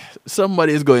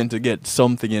somebody is going to get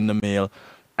something in the mail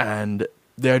and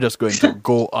they're just going to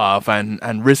go off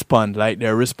and respond like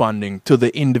they're responding to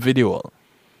the individual.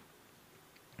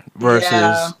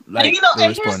 Versus like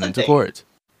responding to court.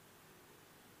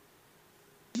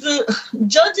 The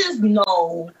judges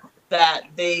know that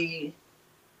they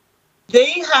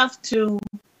have to.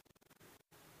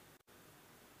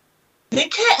 They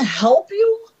can't help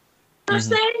you per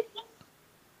se,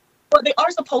 but they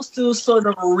are supposed to sort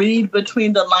of read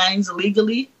between the lines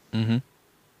legally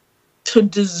to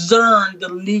discern the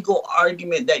legal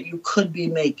argument that you could be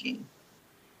making.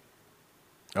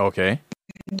 Okay.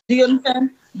 Do you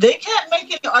understand? They can't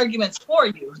make any arguments for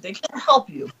you. They can't help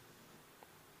you.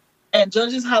 And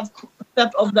judges have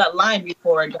stepped over that line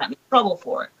before and gotten in trouble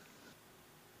for it.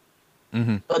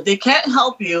 But they can't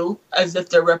help you as if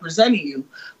they're representing you.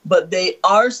 But they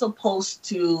are supposed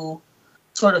to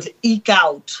sort of eke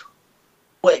out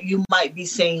what you might be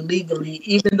saying legally,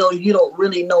 even though you don't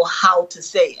really know how to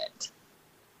say it.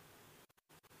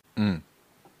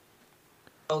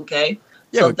 Okay?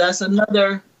 Yeah, So that's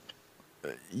another,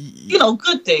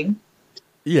 good thing.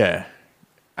 Yeah.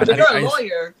 But if you're a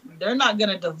lawyer, they're not going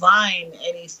to divine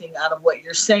anything out of what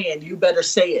you're saying. You better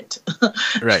say it.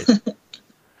 Right.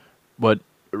 But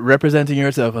representing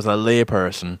yourself as a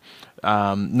layperson,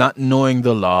 not knowing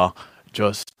the law,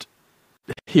 just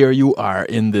here you are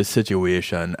in this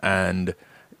situation, and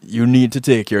you need to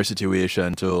take your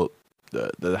situation to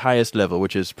the highest level,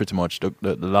 which is pretty much the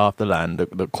law of the land,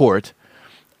 the court,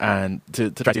 and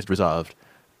to try to get it resolved.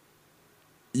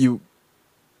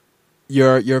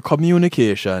 Your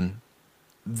communication,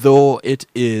 though it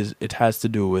has to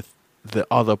do with the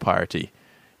other party,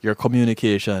 your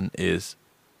communication is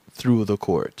through the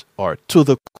court or to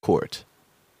the court.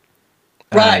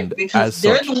 Right, And because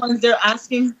they're the ones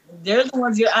they're the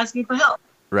ones you're asking for help.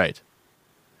 Right.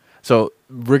 So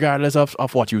regardless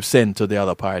of what you send to the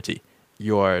other party,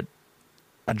 you're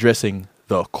addressing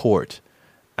the court.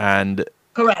 And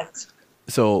correct.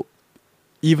 So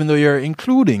even though you're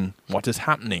including what is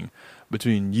happening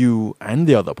between you and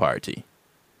the other party,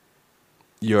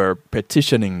 you're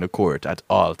petitioning the court at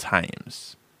all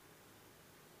times.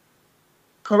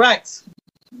 Correct.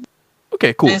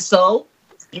 Okay, cool. And so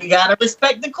you gotta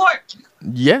respect the court.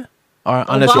 Yeah. Or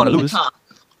unless you want to lose.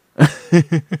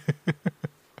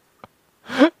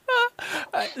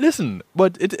 Listen,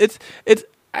 but it's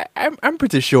I'm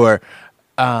pretty sure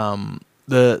as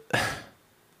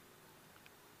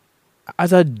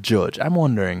a judge, I'm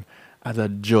wondering, as a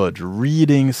judge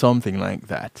reading something like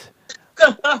that.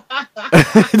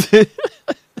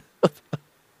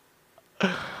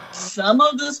 Some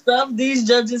of the stuff these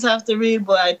judges have to read,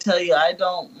 but I tell you, I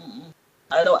don't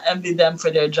envy them for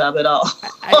their job at all.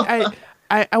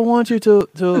 I want you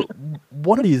to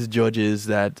one of these judges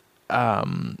that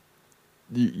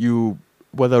you,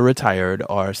 whether retired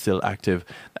or still active,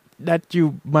 that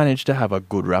you manage to have a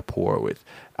good rapport with.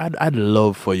 I'd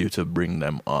love for you to bring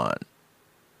them on.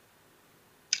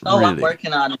 Oh, really. I'm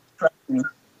working on it. Trust me.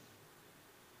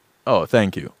 Oh,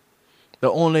 thank you.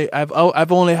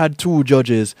 I've only had 2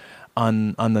 judges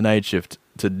on the night shift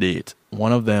to date.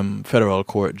 One of them, federal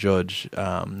court judge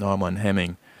Norman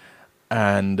Hemming,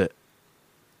 and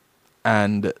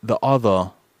the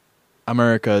other,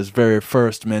 America's very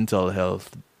first mental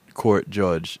health court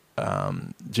judge,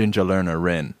 Ginger Lerner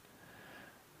Wren.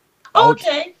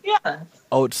 Okay, yeah.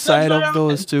 Outside of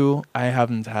those 2, I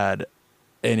haven't had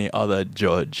any other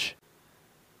judge.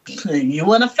 You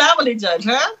want a family judge,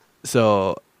 huh?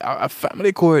 So a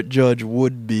family court judge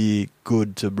would be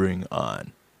good to bring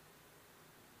on.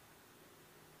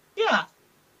 Yeah.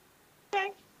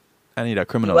 Okay. I need a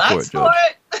criminal court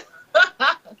judge.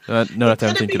 No, that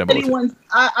I'm thinking about it.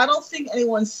 I don't think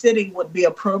anyone sitting would be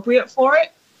appropriate for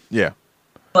it. Yeah.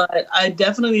 But I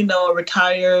definitely know a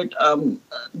retired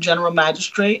general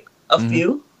magistrate, a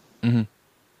few. Mm-hmm.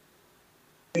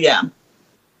 Yeah.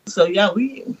 So, yeah,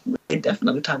 we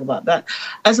definitely talk about that.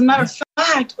 As a matter of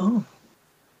fact, look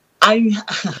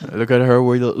at her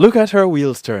wheel. Look at her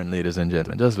wheels turn, ladies and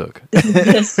gentlemen. Just look.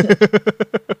 Yes.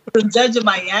 The judge of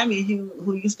Miami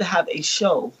who used to have a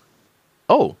show.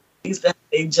 Oh. He used to have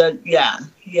a judge. Yeah,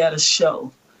 he had a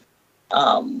show,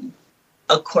 a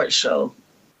court show.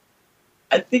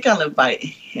 I think I'll invite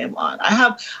him on.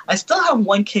 I still have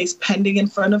one case pending in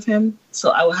front of him,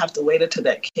 so I will have to wait until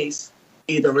that case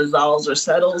either resolves or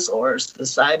settles or is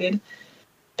decided,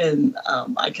 and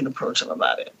I can approach him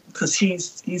about it because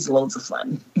he's loads of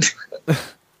fun.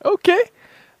 Okay,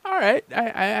 all right.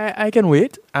 I can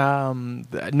wait.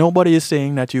 Nobody is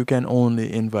saying that you can only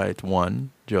invite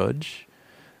one judge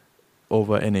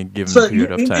over any given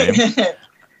period of time.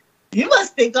 You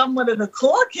must think I'm one of the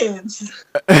cool kids.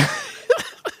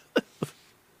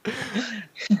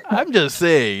 I'm just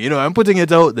saying, I'm putting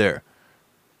it out there.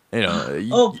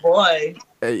 Oh boy.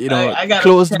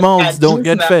 Closed mouths don't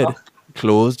get fed.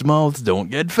 Closed mouths don't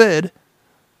get fed.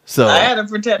 So I had to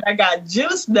pretend I got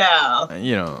juice now.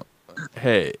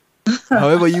 Hey,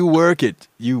 however you work it,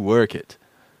 you work it.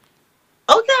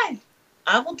 Okay.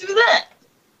 I will do that.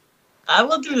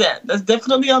 That's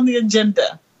definitely on the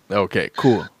agenda. Okay,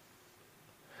 cool.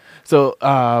 So,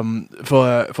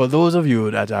 for those of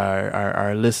you that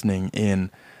are listening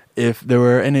in, if there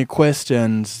were any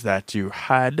questions that you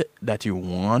had that you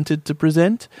wanted to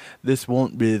present, this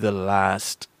won't be the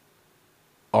last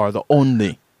or the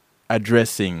only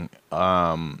addressing we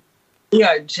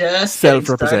are just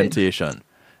self-representation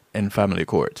in family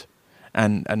court.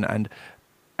 And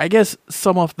I guess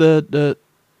some of the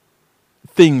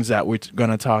things that we're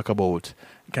gonna talk about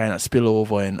kind of spill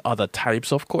over in other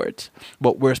types of courts,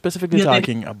 but we're specifically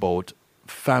talking about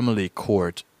family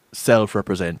court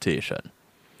self-representation.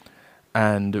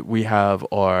 And we have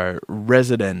our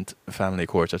resident family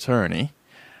court attorney,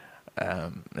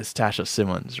 Miss Tasha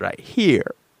Simmons, right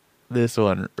here. This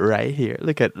one right here.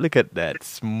 Look at that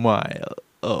smile.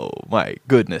 Oh my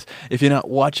goodness! If you're not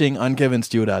watching on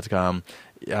kevinstew.com,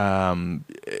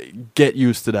 get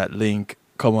used to that link.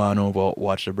 Come on over,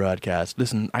 watch the broadcast,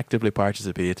 listen, actively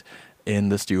participate in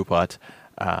the Stew Pot,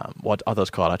 what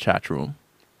others call a chat room.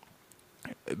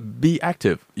 Be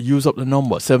active. Use up the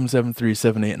number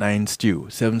 773-789-STEW,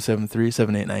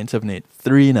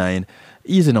 773-789-7839.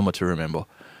 Easy number to remember.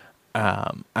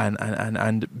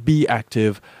 And be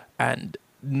active. And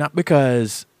not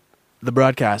because the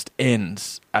broadcast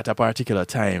ends at a particular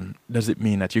time does it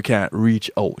mean that you can't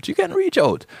reach out. You can reach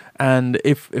out. And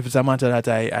if it's a matter that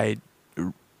I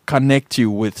connect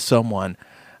you with someone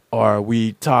or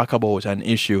we talk about an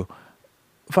issue,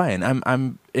 fine.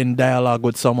 I'm in dialogue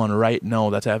with someone right now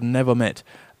that I've never met,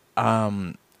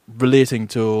 relating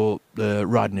to the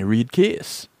Rodney Reed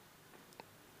case.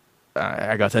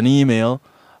 I got an email,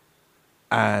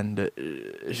 and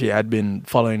she had been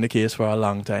following the case for a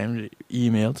long time.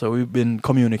 Email, so we've been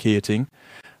communicating,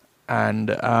 and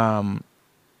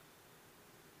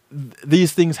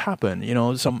these things happen. You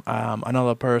know, some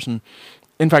another person,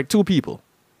 in fact, two people.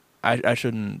 I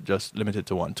shouldn't just limit it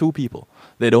to one. Two people.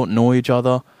 They don't know each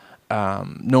other.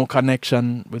 No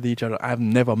connection with each other. I've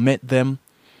never met them.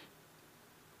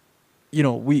 You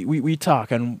know, we talk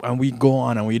and we go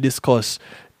on and we discuss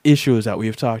issues that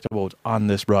we've talked about on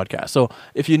this broadcast. So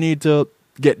if you need to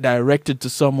get directed to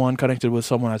someone, connected with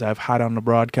someone that I've had on the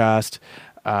broadcast,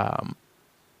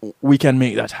 we can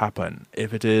make that happen.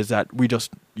 If it is that you just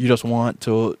want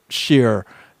to share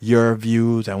your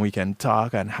views and we can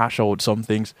talk and hash out some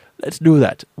things, let's do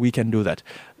that. We can do that.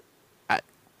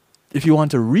 If you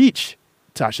want to reach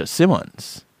Tasha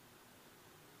Simmons,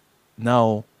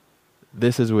 now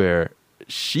this is where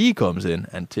she comes in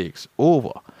and takes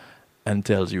over and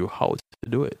tells you how to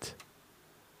do it.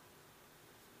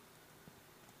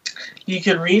 You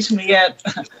can reach me at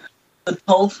the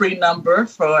toll-free number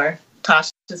for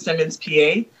Tasha Simmons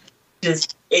PA, which is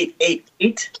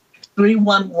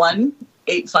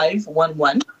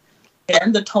 888-311-8511.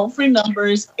 And the toll-free number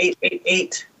is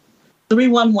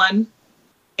 888-311-8511.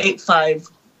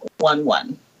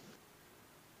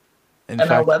 And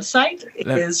our website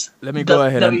is let me go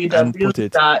ahead and put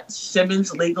it.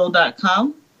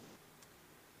 www.simmonslegal.com.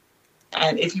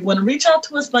 And if you want to reach out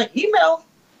to us by email,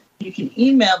 you can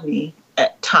email me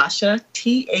at Tasha,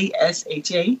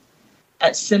 Tasha,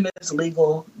 at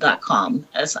simmonslegal.com.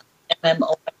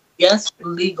 SIMMONS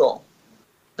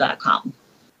legal.com.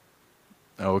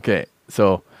 Okay,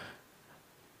 so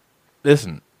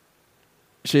listen,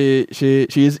 she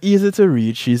is easy to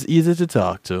reach. She's easy to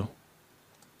talk to.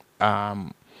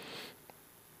 I'll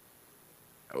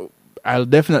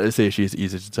definitely say she's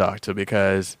easy to talk to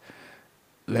because,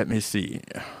 let me see,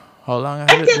 how long has it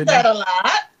been? I get that a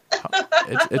lot.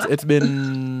 It's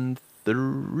been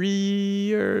 3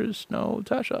 years now,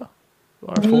 Tasha,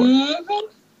 or 4? Mm-hmm.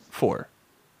 4,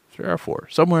 3 or 4,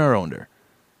 somewhere around there.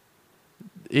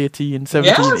 18,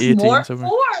 17, yeah, it's 18. More somewhere.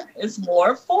 4. It's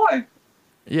more 4.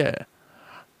 Yeah,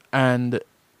 and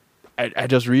I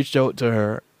just reached out to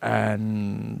her,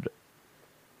 and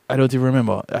I don't even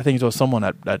remember. I think it was someone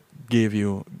that gave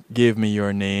me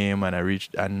your name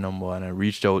and number, and I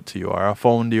reached out to you, or I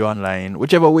found you online,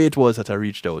 whichever way it was that I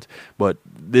reached out. But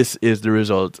this is the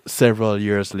result several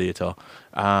years later.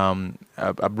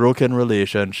 A broken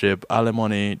relationship,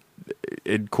 alimony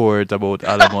in court about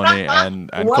alimony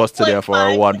and custody for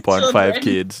our 1.5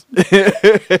 kids.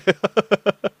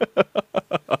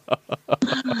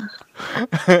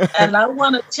 And I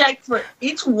want to check for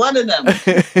each one of them.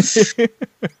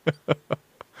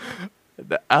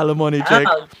 The alimony check,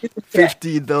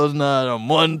 $15,000 a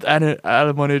month, and an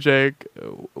alimony check,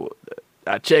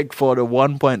 a check for the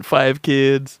 1.5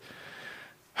 kids.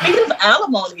 Speaking of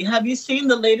alimony, have you seen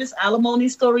the latest alimony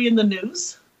story in the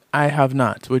news? I have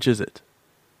not. Which is it?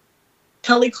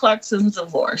 Kelly Clarkson's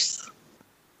divorce.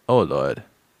 Oh, Lord.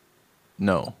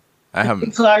 No, I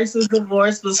haven't. Clarkson's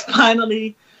divorce was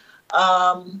finally,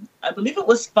 I believe it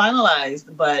was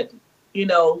finalized, but, you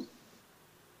know,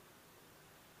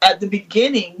 at the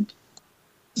beginning,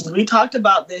 we talked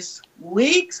about this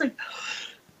weeks ago.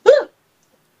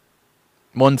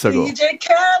 Months ago. DJ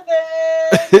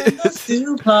Kevin, the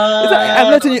Stew Pot.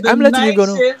 I'm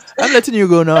letting you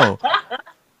go now.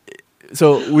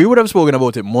 So we would have spoken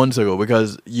about it months ago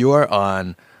because you are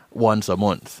on once a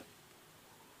month.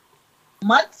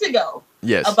 Months ago.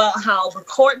 Yes. About how the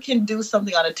court can do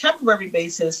something on a temporary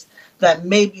basis that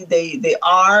maybe they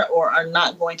are or are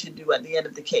not going to do at the end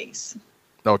of the case.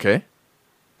 Okay.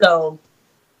 So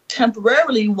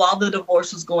temporarily, while the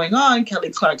divorce was going on,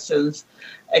 Kelly Clarkson's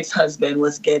ex-husband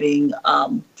was getting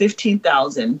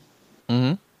 $15,000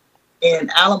 in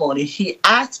alimony. He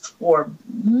asked for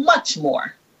much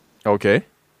more. Okay.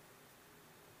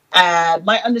 And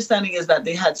my understanding is that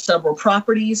they had several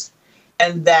properties,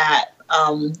 and that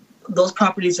those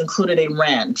properties included a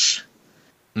ranch.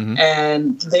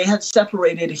 And they had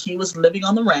separated. He was living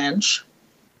on the ranch,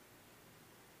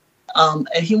 and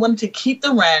he wanted to keep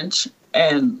the ranch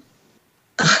and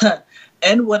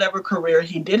end whatever career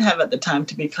he did have at the time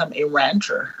to become a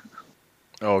rancher.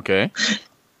 Okay.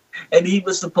 And he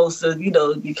was supposed to,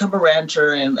 become a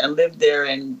rancher and live there,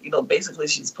 and basically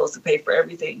she's supposed to pay for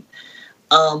everything.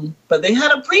 But they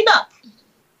had a prenup.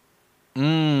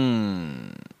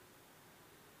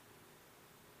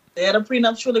 They had a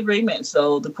prenuptial agreement.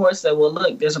 So the court said, well,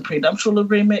 look, there's a prenuptial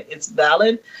agreement. It's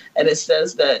valid. And it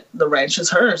says that the ranch is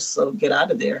hers. So get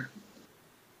out of there.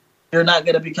 You're not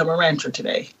going to become a rancher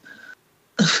today.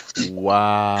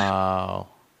 Wow.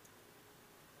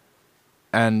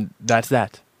 And that's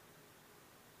that.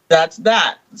 That's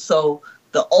that. So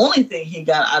the only thing he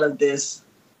got out of this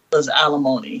was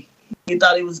alimony. He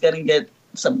thought he was going to get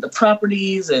some of the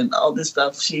properties and all this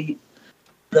stuff.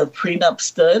 The prenup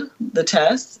stood the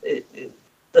test. It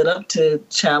stood up to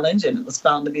challenge, and it was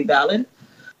found to be valid.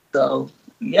 So,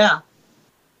 yeah.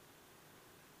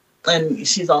 And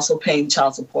she's also paying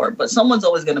child support, but someone's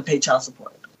always going to pay child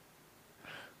support.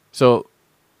 So,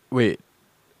 wait,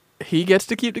 he gets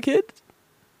to keep the kids?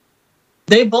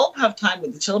 They both have time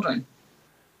with the children.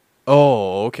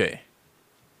 Oh, okay.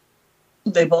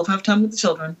 They both have time with the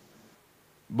children.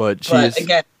 But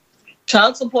again,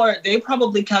 child support, they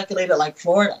probably calculate it like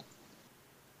Florida.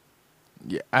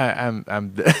 Yeah, I'm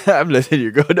I'm letting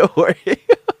you go. Don't worry.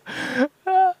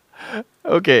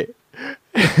 Okay.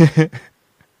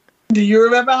 Do you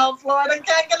remember how Florida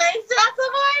calculates child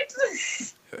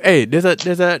support? Hey, there's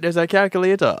a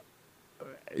calculator.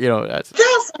 That's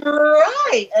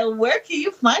right. And where can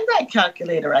you find that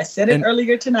calculator? I said it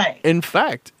earlier tonight. In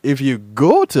fact, if you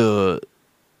go to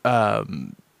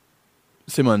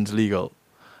Simmons Legal,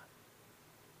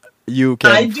 you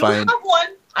can find one.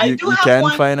 You can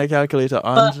find a calculator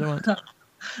on Simmons.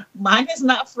 Mine is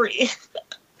not free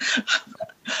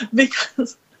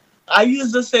because I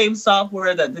use the same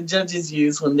software that the judges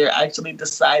use when they're actually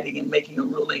deciding and making a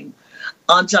ruling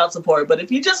on child support. But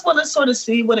if you just want to sort of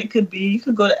see what it could be, you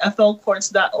could go to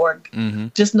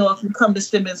flcourts.org. Just know if you come to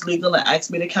Simmons Legal and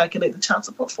ask me to calculate the child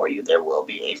support for you, there will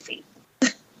be a fee.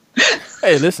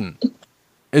 Hey, listen.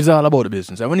 It's all about the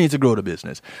business, and we need to grow the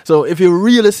business. So if you're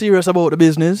really serious about the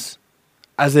business,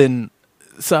 as in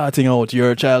sorting out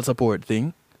your child support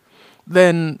thing,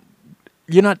 then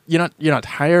you're not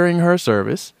hiring her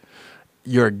service.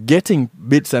 You're getting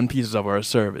bits and pieces of her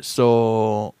service.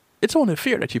 So it's only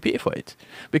fair that you pay for it,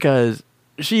 because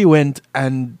she went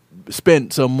and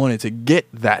spent some money to get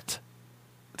that,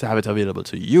 to have it available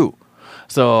to you.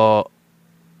 So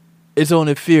it's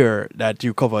only fair that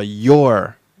you cover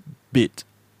your bit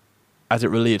as it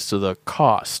relates to the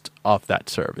cost of that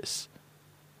service.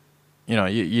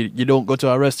 You don't go to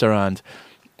a restaurant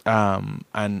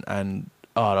and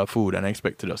order food and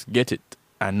expect to just get it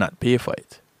and not pay for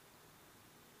it.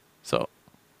 So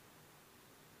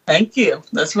thank you.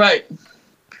 That's right.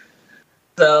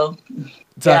 So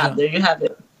yeah, there you have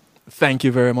it. Thank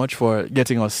you very much for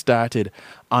getting us started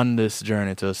on this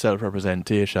journey to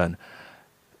self-representation.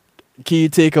 Key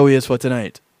takeaways for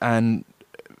tonight, and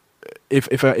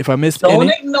if I missed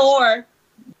don't any,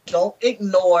 don't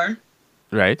ignore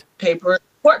right,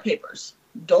 court papers.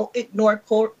 Don't ignore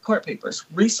court papers.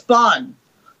 Respond.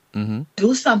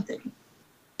 Do something.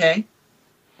 Okay.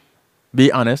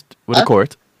 Be honest with the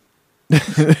court.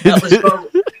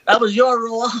 That was your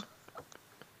rule.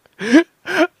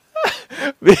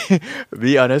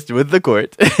 Be honest with the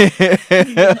court.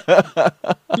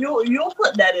 You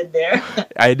put that in there.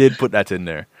 I did put that in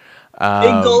there.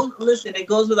 It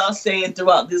goes without saying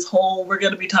throughout this whole, we're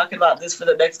going to be talking about this for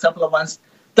the next couple of months.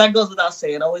 That goes without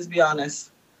saying. Always be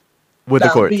honest. With the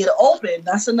court. Being open,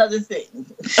 that's another thing.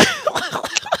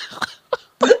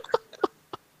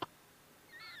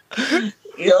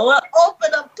 You don't want to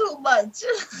open up too much.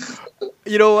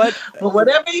 You know what? But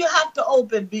whatever you have to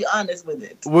open, be honest with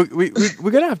it.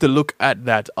 We're gonna have to look at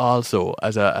that also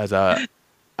as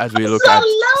we look at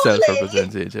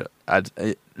self-representation,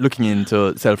 looking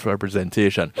into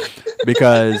self-representation,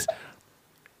 because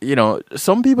you know,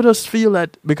 some people just feel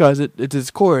that because it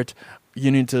is court,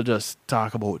 you need to just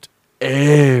talk about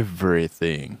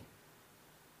everything.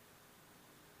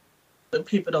 But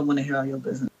people don't want to hear all your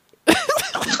business.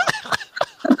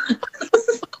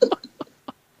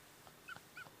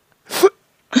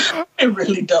 I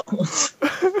really don't.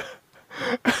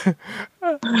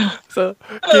 So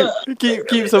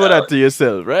keep some of that to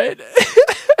yourself, right?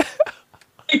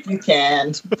 If you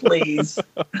can, please.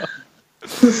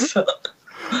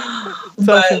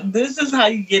 But this is how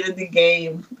you get in the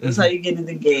game. This is how you get in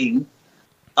the game.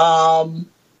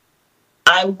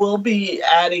 I will be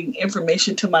adding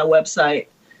information to my website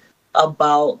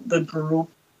about the group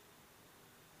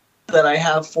that I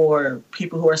have for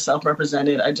people who are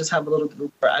self-represented. I just have a little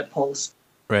group where I post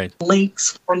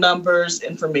links, phone numbers,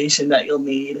 information that you'll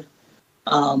need.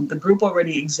 The group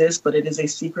already exists, but it is a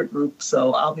secret group,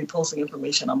 so I'll be posting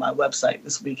information on my website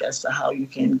this week as to how you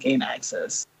can gain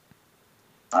access.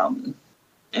 And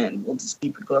we'll just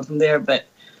keep it going from there. But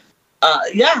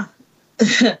yeah,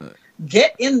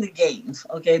 get in the game.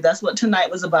 Okay, that's what tonight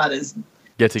was about, is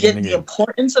get the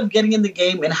importance of getting in the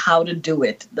game and how to do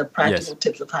it, the practical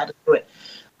tips of how to do it.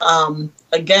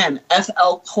 Again,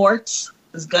 FL Courts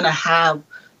is going to have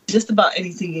just about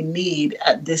anything you need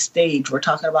at this stage. We're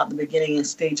talking about the beginning and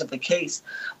stage of the case,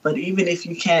 but even if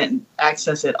you can't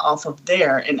access it off of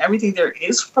there, and everything there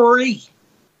is free.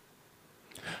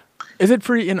 Is it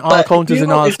free in all counties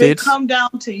in all states? If it come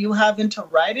down to you having to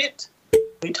write it,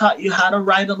 we taught you how to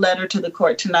write a letter to the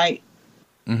court tonight.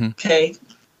 Okay,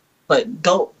 but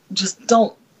don't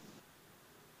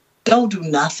do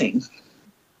nothing.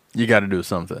 You got to do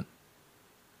something.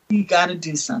 You got to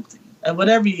do something, and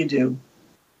whatever you do,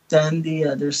 send the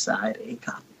other side a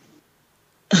copy.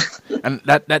 And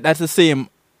that's the same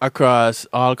across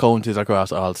all counties,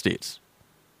 across all states.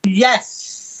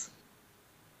 Yes.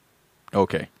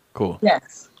 Okay. Cool.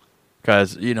 Yes.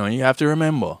 Because, you know, you have to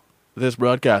remember, this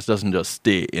broadcast doesn't just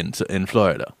stay in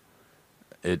Florida.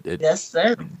 It yes,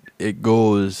 sir. It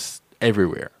goes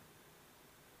everywhere.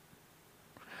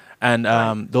 And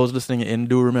those listening in,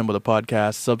 do remember the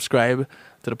podcast. Subscribe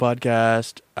to the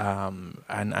podcast,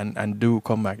 and do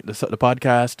come back. The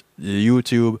podcast, the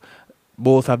YouTube,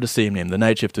 both have the same name, The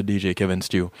Night Shift with DJ Kevin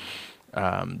Stew.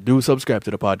 Do subscribe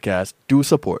to the podcast. Do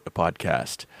support the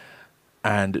podcast.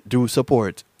 And do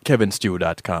support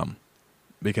kevinstew.com,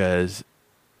 because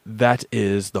that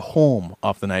is the home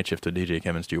of the Night Shift of DJ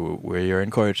Kevin Stew, where you're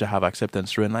encouraged to have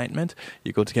acceptance through enlightenment.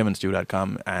 You go to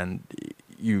kevinstew.com and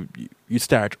you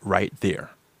start right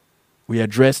there. We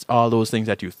addressed all those things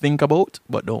that you think about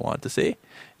but don't want to say.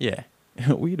 Yeah,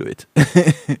 we do it.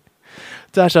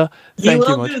 Tasha, thank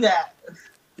you much. You will do that.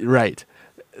 Right.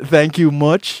 Thank you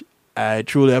much. I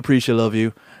truly appreciate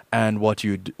you and what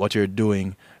you're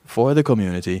doing for the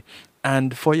community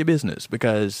and for your business,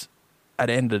 because at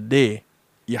the end of the day,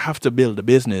 you have to build a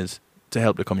business to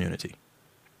help the community.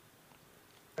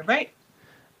 All right.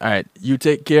 All right. You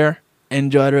take care.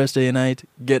 Enjoy the rest of your night.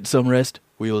 Get some rest.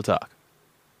 We will talk.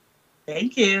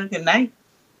 Thank you. Good night.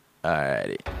 All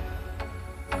righty.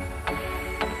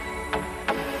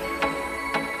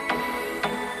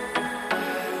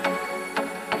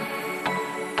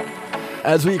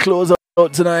 As we close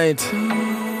out tonight,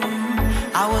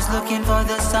 I was looking for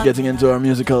the sun. Getting into our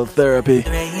musical therapy.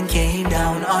 Rain came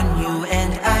down on you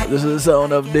and I. This is the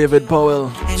sound of David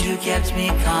Powell. And you kept me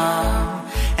calm.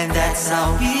 And that's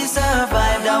how we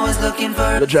survived. I was looking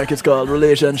for. The track is called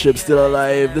Relationship Still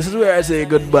Alive. This is where I say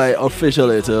goodbye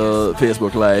officially to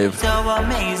Facebook Live. So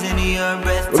amazing, your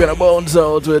breath. We're gonna bounce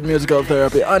out with musical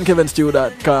therapy on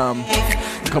kevinstew.com.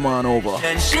 Come on over.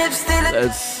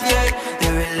 Let's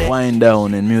wind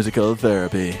down in musical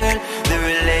therapy.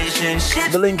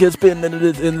 The link is pinned in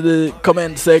the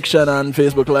comment section on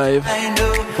Facebook Live.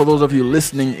 For those of you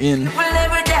listening in,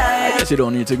 I guess you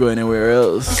don't need to go anywhere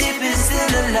else.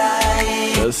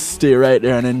 Just stay right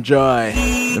there and enjoy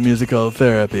the musical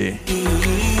therapy.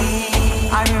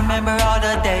 I remember all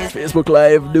the days. Facebook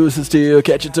Live, deuces to you.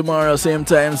 Catch you tomorrow, same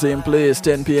time, same place,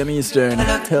 10 p.m. Eastern.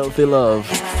 Healthy love.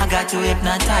 I got to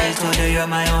hypnotize, told you you're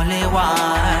my only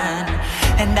one.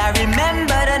 And I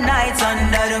remember the nights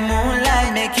under the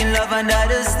moonlight, making love under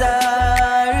the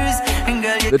stars. And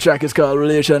girl, the track is called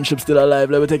Relationship Still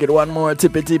Alive. Let me take it one more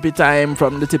tippy time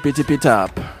from the tippy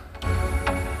top.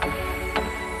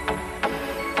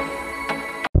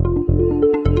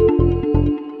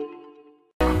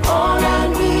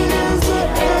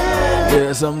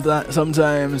 Yeah,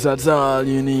 sometimes that's all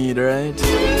you need, right?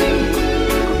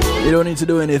 You don't need to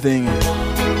do anything.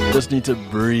 You just need to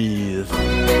breathe.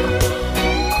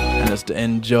 And just to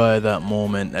enjoy that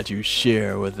moment that you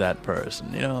share with that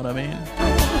person. You know what I mean?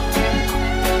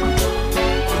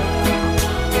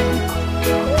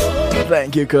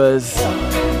 Thank you, cuz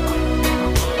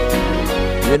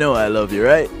you know I love you,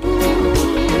 right?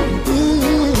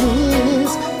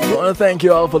 I want to thank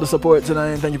you all for the support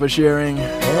tonight. Thank you for sharing.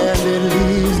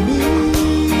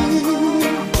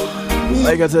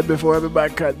 Like I said before, I'll be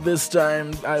back at this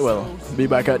time. I will be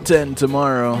back at 10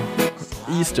 tomorrow,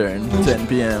 Eastern, 10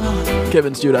 p.m.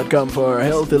 KevinStew.com for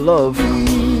Healthy Love.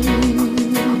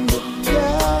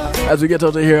 As we get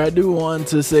out of here, I do want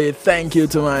to say thank you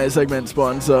to my segment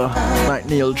sponsor,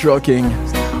 McNeil Trucking.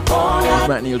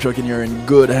 McNeil Trucking, you're in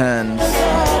good hands.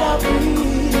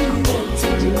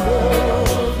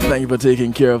 Thank you for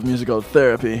taking care of musical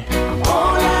therapy.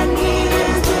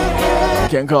 You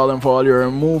can call them for all your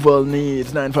removal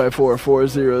needs,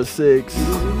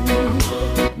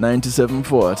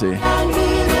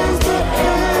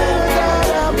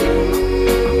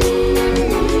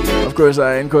 954-406-9740. Of course,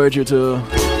 I encourage you to,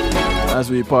 as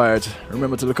we part,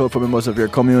 remember to look out for members of your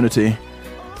community.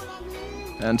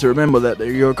 And to remember that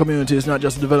your community is not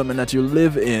just a development that you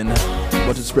live in,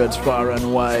 but it spreads far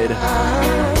and wide.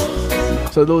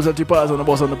 So those that you pass on the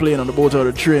bus, on the plane, on the boat, or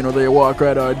the train, whether you walk,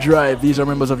 ride, or drive, these are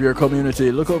members of your community.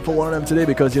 Look out for one of them today,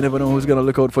 because you never know who's going to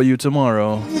look out for you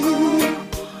tomorrow.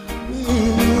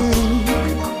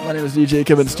 My name is DJ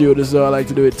Kevin Stew. This is how I like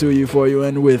to do it to you, for you,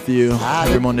 and with you.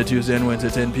 Every Monday, Tuesday, and Wednesday,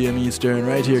 10 p.m. Eastern,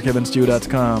 right here,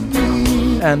 KevinStew.com.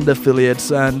 And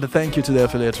affiliates, and thank you to the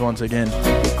affiliates once again.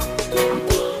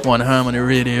 One Harmony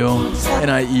Radio,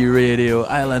 NIE Radio,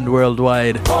 Island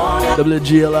Worldwide,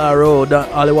 WGLRO,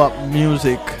 Aliwap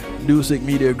Music, Dusik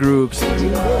Media Groups,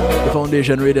 the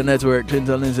Foundation Radio Network,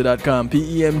 ClintonLindsay.com,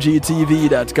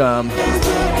 PEMGTV.com.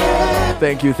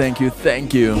 Thank you, thank you,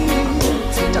 thank you.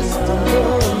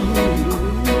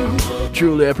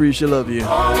 Truly appreciate, love you.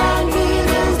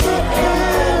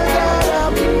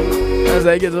 As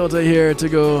I get out of here to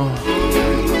go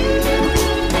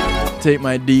take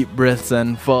my deep breaths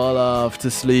and fall off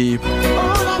to sleep.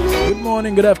 Good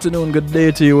morning, good afternoon, good day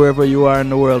to you wherever you are in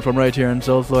the world from right here in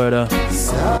South Florida.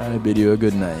 I bid you a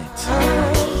good night.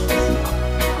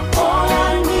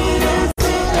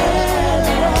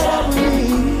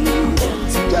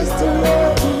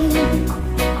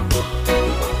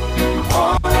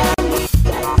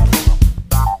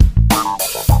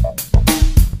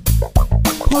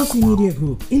 Pulsey Media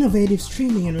Group, innovative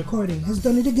streaming and recording, has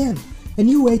done it again. A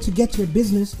new way to get your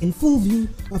business in full view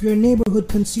of your neighborhood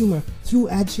consumer through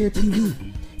AdShare TV.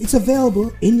 It's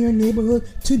available in your neighborhood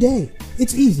today.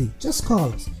 It's easy. Just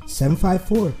call us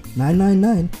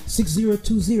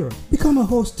 754-999-6020. Become a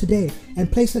host today and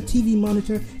place a TV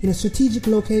monitor in a strategic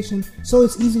location so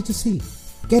it's easy to see.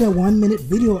 Get a 1-minute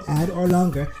video ad or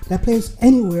longer that plays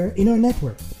anywhere in our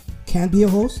network. Can't be a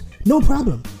host? No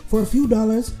problem. For a few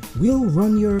dollars, we'll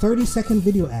run your 30-second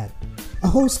video ad. A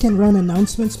host can run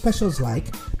announcement specials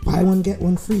like buy one get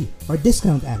one free or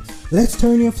discount ads. Let's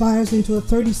turn your flyers into a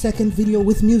 30-second video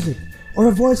with music or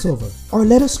a voiceover, or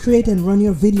let us create and run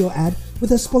your video ad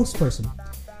with a spokesperson.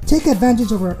 Take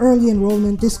advantage of our early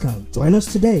enrollment discount. Join us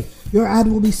today. Your ad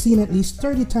will be seen at least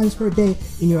 30 times per day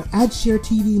in your AdShare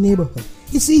TV neighborhood.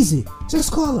 It's easy.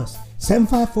 Just call us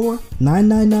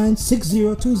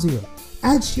 754-999-6020.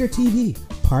 AdShare TV,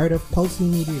 part of Pulsey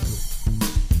Media Group.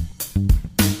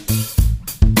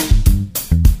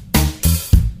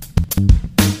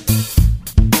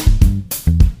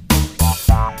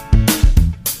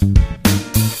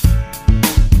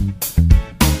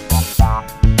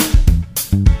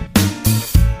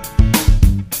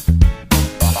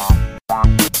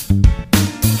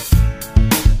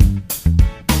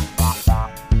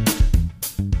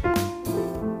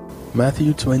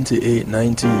 Matthew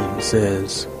 28:19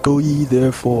 says, "Go ye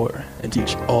therefore and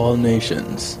teach all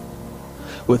nations."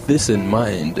 With this in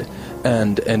mind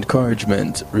and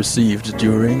encouragement received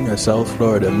during a South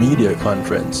Florida media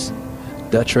conference,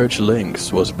 The Church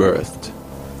Links was birthed.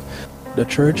 The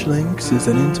Church Links is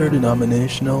an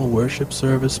interdenominational worship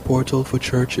service portal for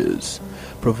churches,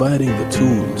 providing the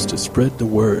tools to spread the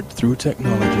word through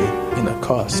technology in a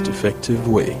cost-effective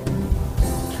way.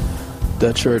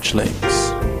 The Church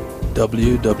Links.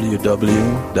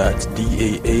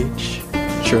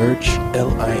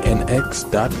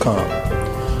 www.dahchurchlinx.com.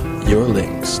 Your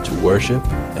links to worship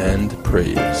and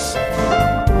praise.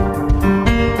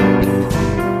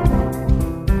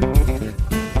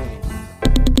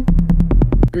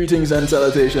 Greetings and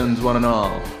salutations, one and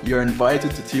all. You're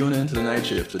invited to tune in to the Night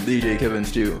Shift with DJ Kevin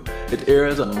Stew. It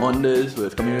airs on Mondays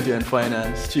with Community and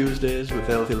Finance, Tuesdays with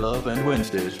Healthy Love, and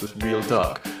Wednesdays with Real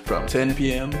Talk from 10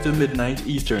 p.m. to midnight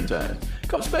Eastern Time.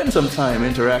 Come spend some time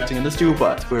interacting in the stew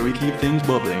pot where we keep things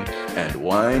bubbling and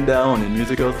wind down in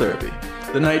musical therapy.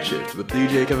 The Night Shift with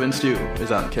DJ Kevin Stew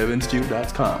is on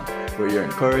KevinStew.com, where you're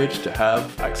encouraged to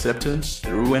have acceptance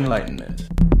through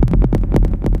enlightenment.